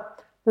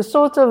 the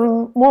sort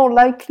of more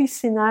likely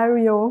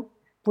scenario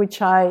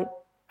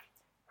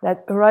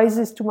that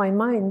arises to my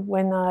mind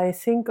when I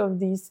think of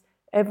these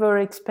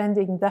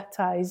ever-expanding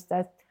data is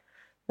that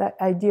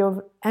idea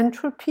of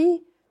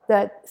entropy,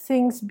 that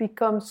things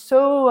become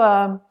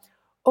so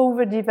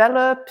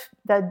overdeveloped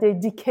that they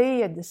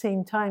decay at the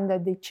same time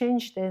that they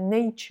change their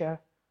nature.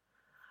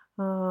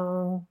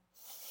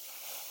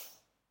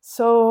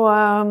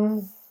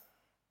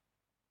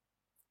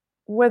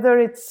 Whether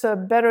it's a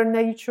better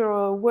nature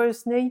or a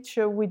worse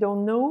nature, we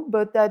don't know,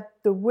 but that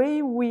the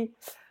way we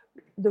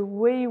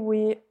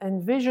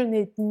envision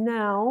it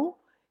now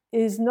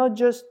is not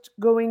just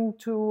going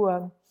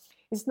to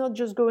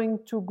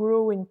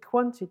grow in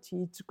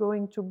quantity, it's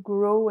going to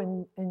grow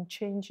and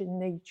change in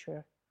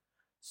nature.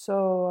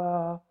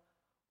 So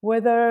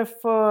whether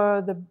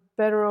for the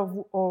better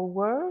or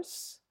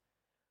worse,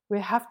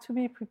 we have to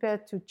be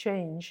prepared to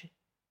change.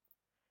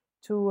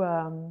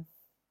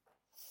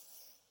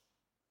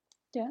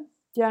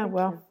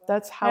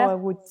 That's how I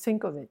would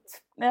think of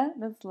it. Yeah,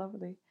 that's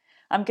lovely.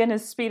 I'm going to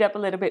speed up a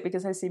little bit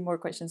because I see more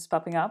questions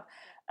popping up.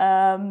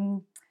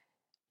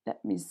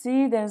 Let me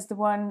see. There's the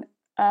one,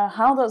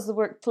 how does the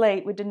work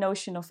play with the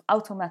notion of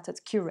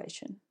automated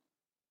curation?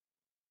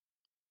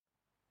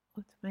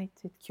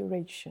 Automated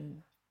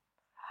curation.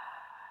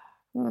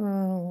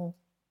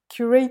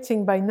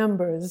 Curating by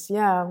numbers.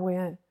 Yeah,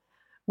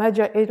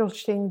 Maja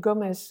Edelstein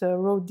Gomez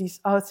wrote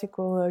this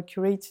article,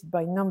 Curated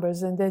by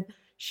Numbers, and then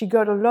she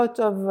got a lot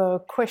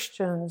of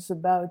questions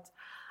about...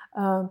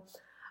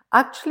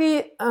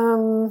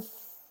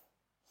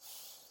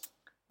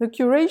 the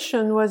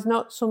curation was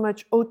not so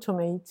much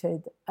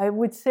automated. I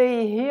would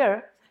say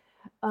here,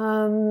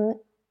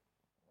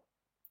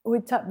 we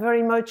tap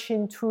very much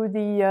into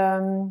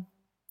the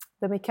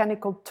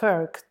mechanical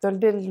Turk, the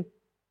little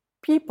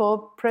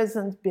people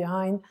present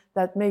behind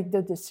that make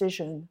the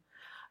decision.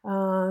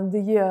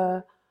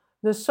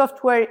 The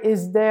software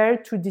is there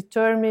to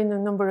determine a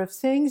number of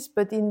things,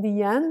 but in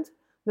the end,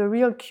 the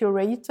real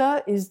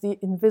curator is the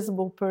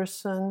invisible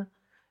person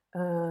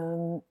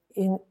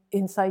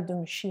inside the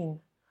machine.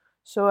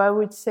 So I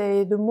would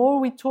say the more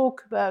we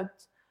talk about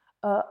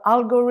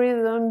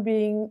algorithm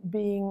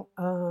being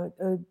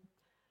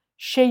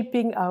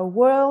shaping our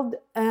world,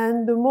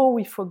 and the more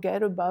we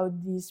forget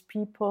about these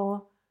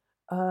people,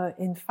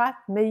 in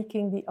fact,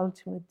 making the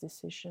ultimate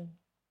decision.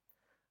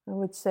 I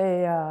would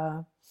say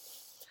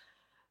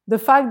the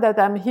fact that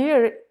I'm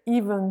here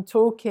even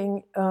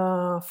talking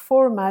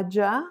for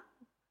Maja,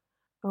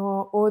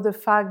 or the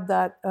fact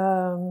that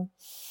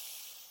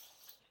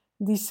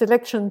the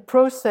selection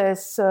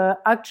process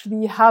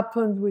actually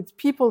happened with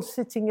people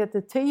sitting at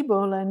the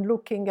table and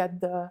looking at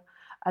the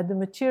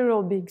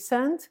material being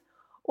sent,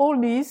 all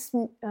this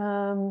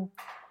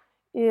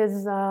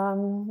is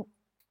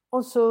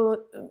also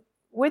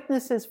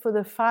witnesses for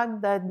the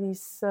fact that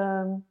this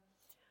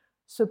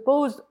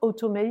supposed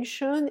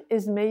automation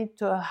is made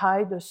to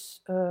hide a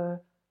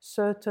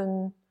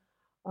certain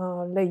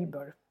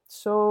labor.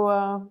 So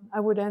I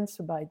would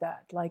answer by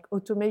that, like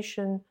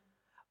automation,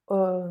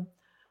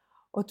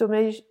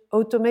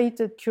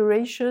 automated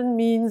curation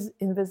means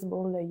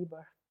invisible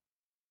labor.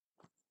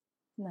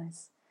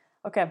 Nice.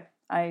 Okay,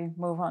 I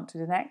move on to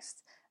the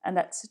next, and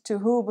that's to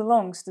who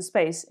belongs the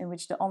space in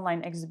which the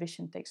online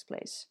exhibition takes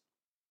place.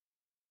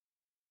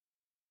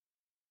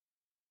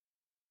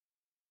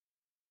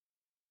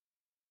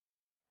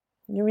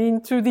 You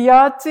mean to the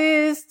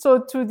artist,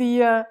 or to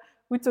the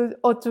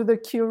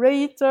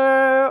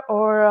curator,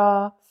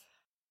 or?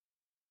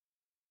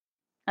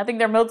 I think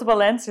there are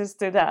multiple answers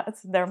to that.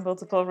 There are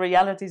multiple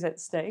realities at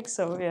stake.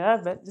 So yeah,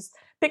 but just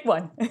pick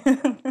one.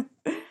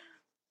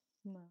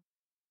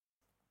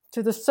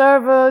 To the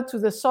server, to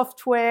the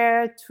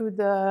software, to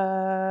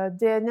the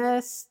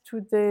DNS,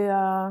 to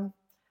the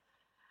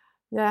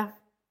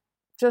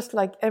just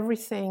like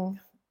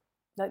everything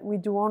that we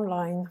do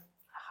online.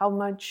 How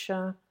much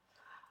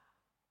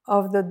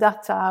of the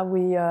data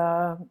we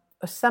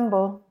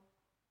assemble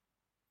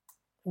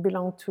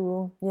belong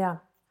to,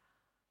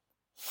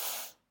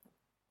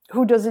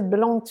 who does it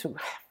belong to?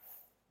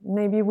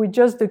 Maybe we're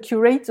just the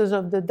curators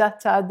of the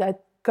data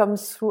that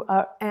comes through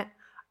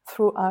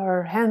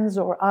our hands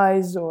or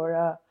eyes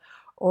or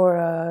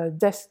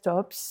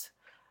desktops,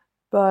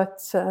 but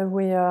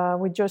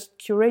we just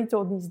curate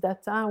all these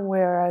data,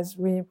 whereas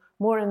we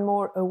more and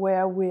more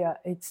aware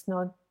it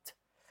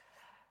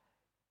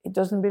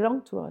doesn't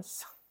belong to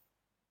us.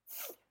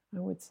 I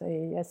would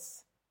say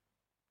yes.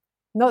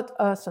 Not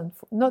to us,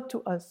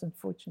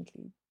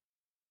 unfortunately.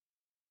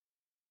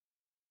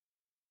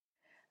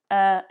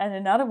 And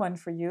another one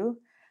for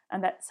you,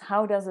 and that's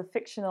how does a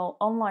fictional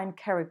online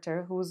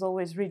character who is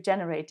always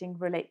regenerating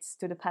relates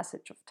to the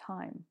passage of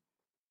time?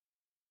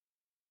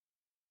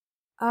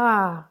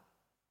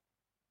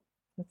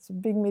 That's a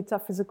big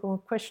metaphysical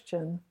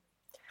question.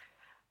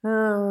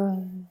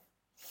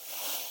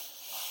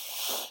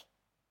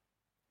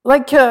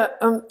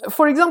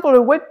 For example,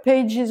 a web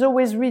page is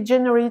always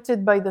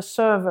regenerated by the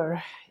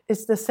server.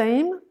 It's the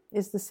same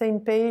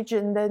page,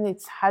 and then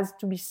it has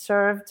to be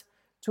served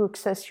to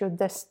access your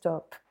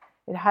desktop.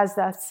 It has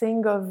that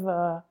thing of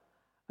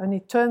an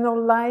eternal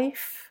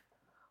life,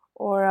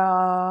 or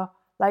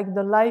like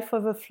the life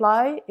of a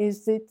fly.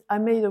 I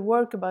made a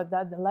work about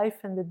that, the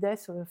life and the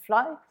death of a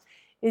fly.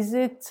 Is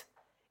it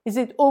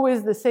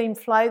always the same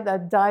fly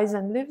that dies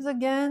and lives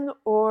again,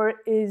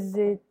 or is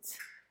a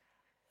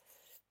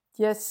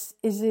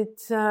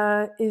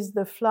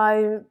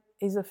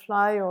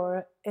fly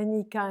or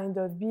any kind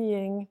of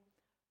being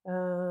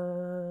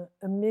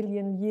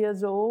 1,000,000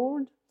 years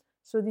old?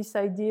 So this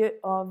idea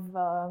of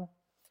a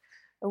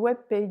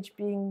web page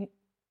being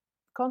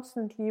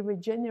constantly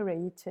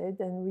regenerated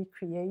and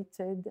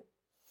recreated,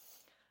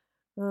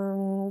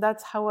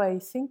 that's how I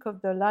think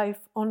of the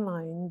life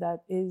online.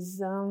 That is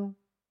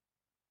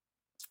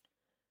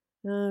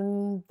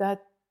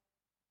that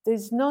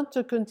there's not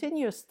a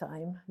continuous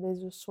time.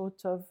 There's a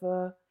sort of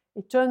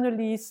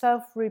eternally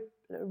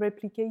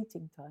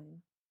self-replicating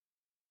time.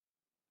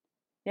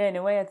 Yeah, in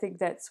a way, I think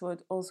that's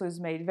what also is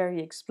made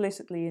very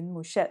explicitly in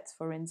Mouchette,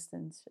 for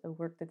instance, a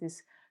work that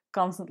is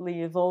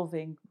constantly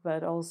evolving,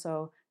 but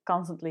also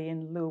constantly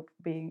in loop,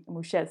 being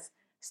Mouchette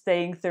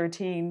staying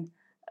 13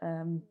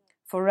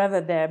 forever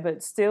there,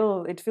 but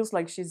still it feels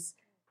like she's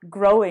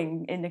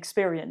growing in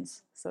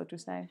experience, so to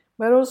say.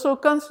 But also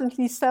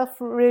constantly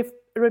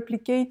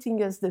self-replicating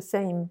as the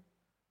same,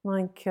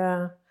 like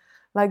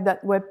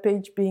that web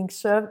page being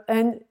served,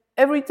 and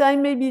every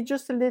time maybe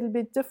just a little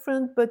bit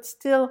different, but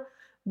still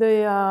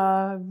this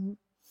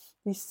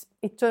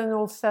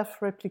eternal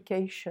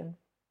self-replication.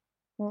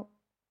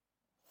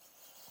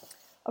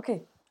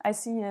 Okay, I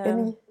see.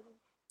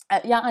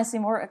 I see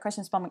more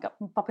questions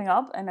popping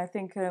up, and I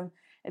think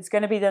it's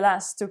going to be the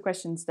last two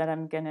questions that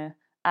I'm going to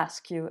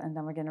ask you, and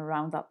then we're going to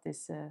round up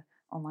this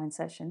online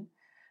session.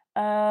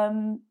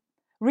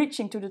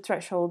 Reaching to the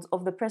threshold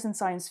of the present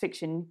science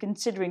fiction,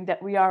 considering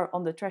that we are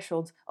on the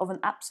threshold of an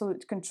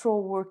absolute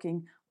control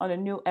working on a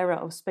new era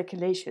of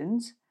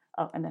speculations.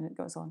 Oh, and then it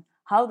goes on.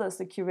 How does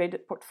the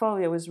curated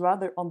portfolio is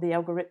rather on the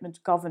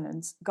algorithmic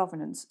governance?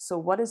 So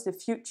what is the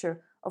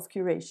future of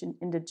curation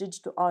in the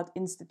digital art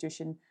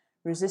institution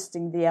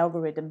resisting the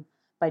algorithm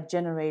by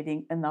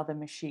generating another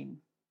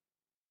machine?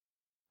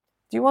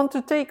 Do you want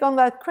to take on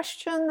that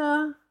question?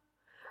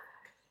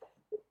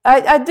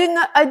 I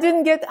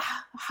didn't get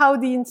how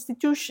the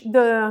institution.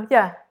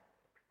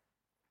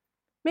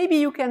 Maybe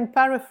you can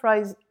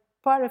paraphrase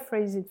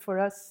it for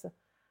us.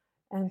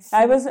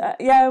 I was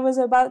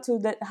about to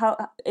that. How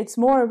it's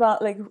more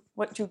about like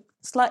what you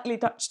slightly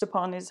touched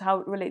upon is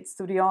how it relates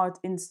to the art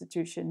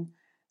institution.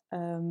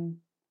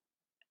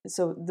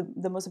 So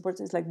the most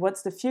important is like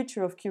what's the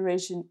future of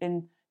curation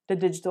in the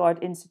digital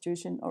art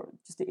institution, or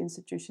just the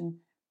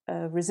institution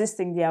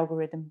resisting the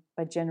algorithm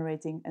by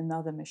generating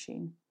another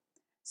machine.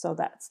 So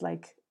that's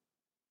like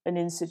an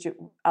institute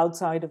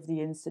outside of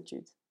the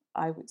institute,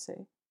 I would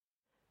say.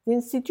 The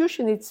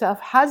institution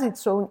itself has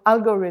its own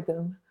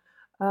algorithm.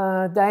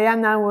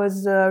 Diana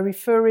was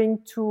referring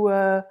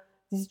to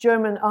this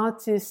German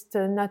artist,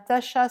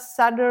 Natascha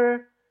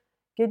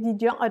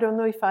Sader-Gedidian. I don't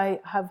know if I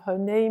have her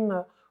name,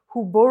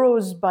 who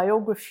borrows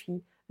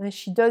biography, and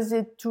she does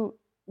it to,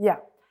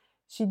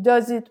 she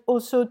does it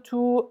also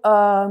to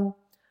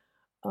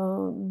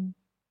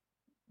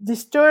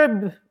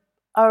disturb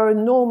our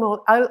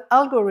normal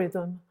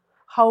algorithm,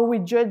 how we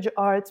judge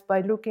art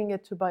by looking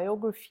at a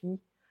biography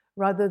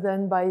rather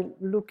than by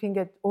looking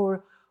at,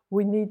 or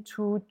we need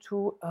to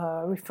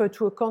refer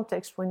to a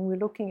context when we're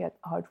looking at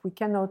art. We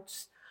cannot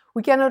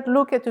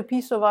look at a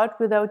piece of art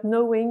without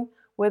knowing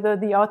whether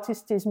the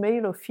artist is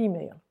male or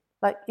female.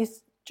 Like,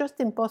 it's just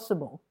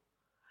impossible.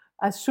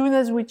 As soon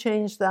as we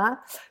change that,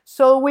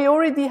 so we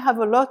already have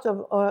a lot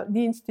of,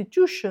 the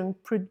institution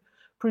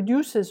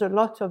produces a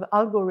lot of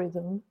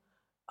algorithm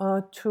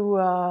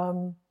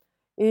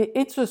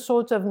it's a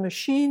sort of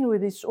machine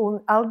with its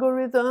own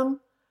algorithm,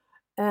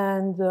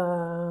 and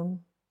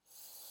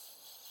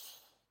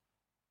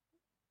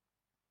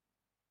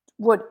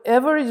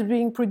whatever is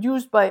being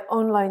produced by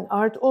online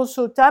art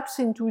also taps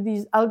into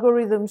these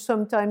algorithms,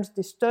 sometimes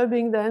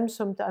disturbing them,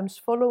 sometimes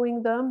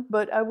following them.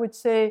 But I would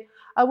see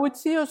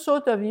a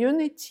sort of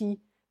unity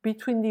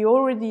between the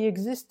already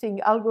existing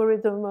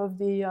algorithm of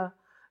the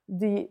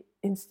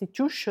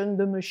institution,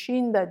 the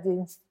machine that the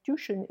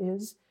institution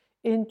is,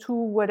 into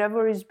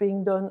whatever is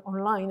being done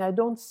online. I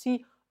don't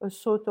see a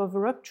sort of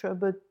rupture,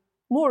 but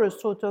more a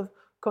sort of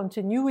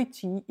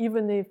continuity,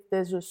 even if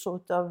there's a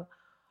sort of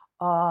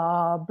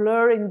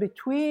blur in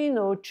between,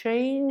 or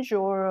change,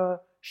 or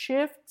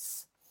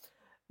shifts.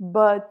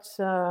 But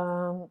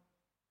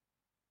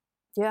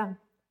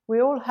we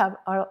all have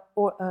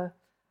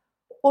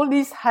all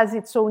this has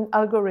its own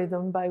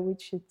algorithm by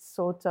which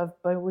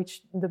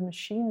the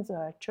machines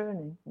are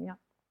churning. Yeah.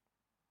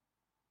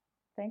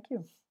 Thank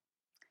you.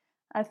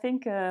 I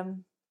think that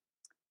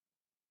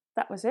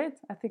was it.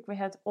 I think we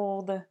had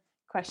all the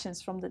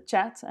questions from the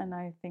chat, and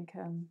I think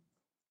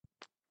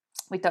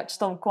we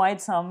touched on quite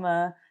some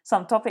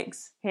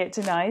topics here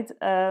tonight.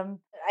 I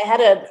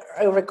had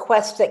a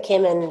request that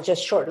came in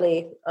just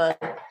shortly,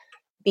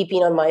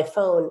 beeping on my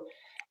phone,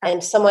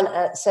 and someone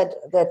said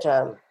that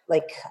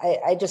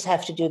I just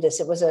have to do this.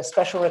 It was a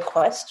special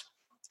request.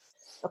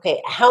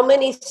 Okay, how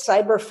many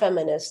cyber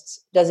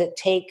feminists does it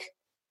take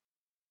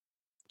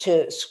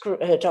to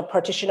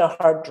partition a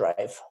hard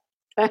drive?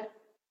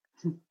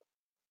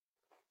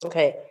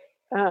 Okay,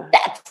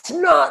 that's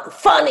not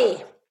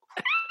funny.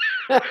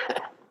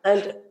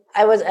 And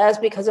I was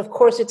asked because, of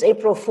course, it's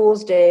April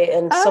Fool's Day,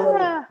 and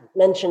someone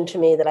mentioned to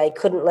me that I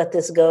couldn't let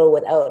this go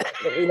without,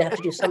 that we'd have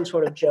to do some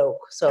sort of joke.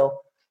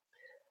 So,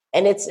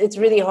 and it's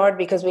really hard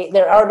because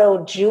there are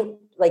no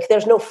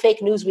there's no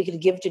fake news we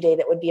could give today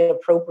that would be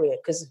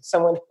appropriate because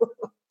someone.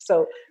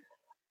 So,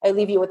 I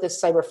leave you with this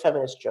cyber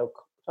feminist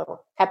joke.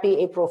 So, happy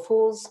April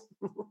Fools.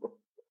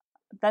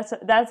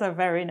 That's a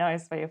very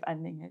nice way of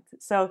ending it.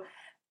 So,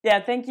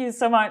 yeah, thank you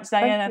so much,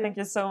 Diana. Thank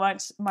you so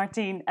much,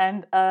 Martine.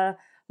 And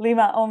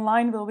Lima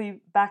Online will be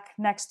back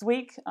next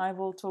week. I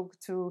will talk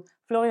to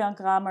Florian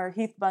Kramer,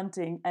 Heath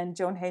Bunting, and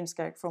Joan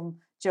Heemskerk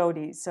from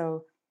Jodi.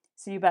 So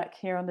see you back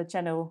here on the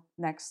channel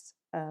next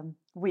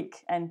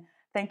week. And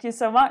thank you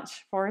so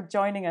much for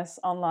joining us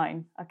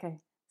online. Okay,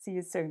 see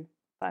you soon.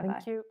 Bye-bye.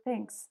 Thank you.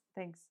 Thanks.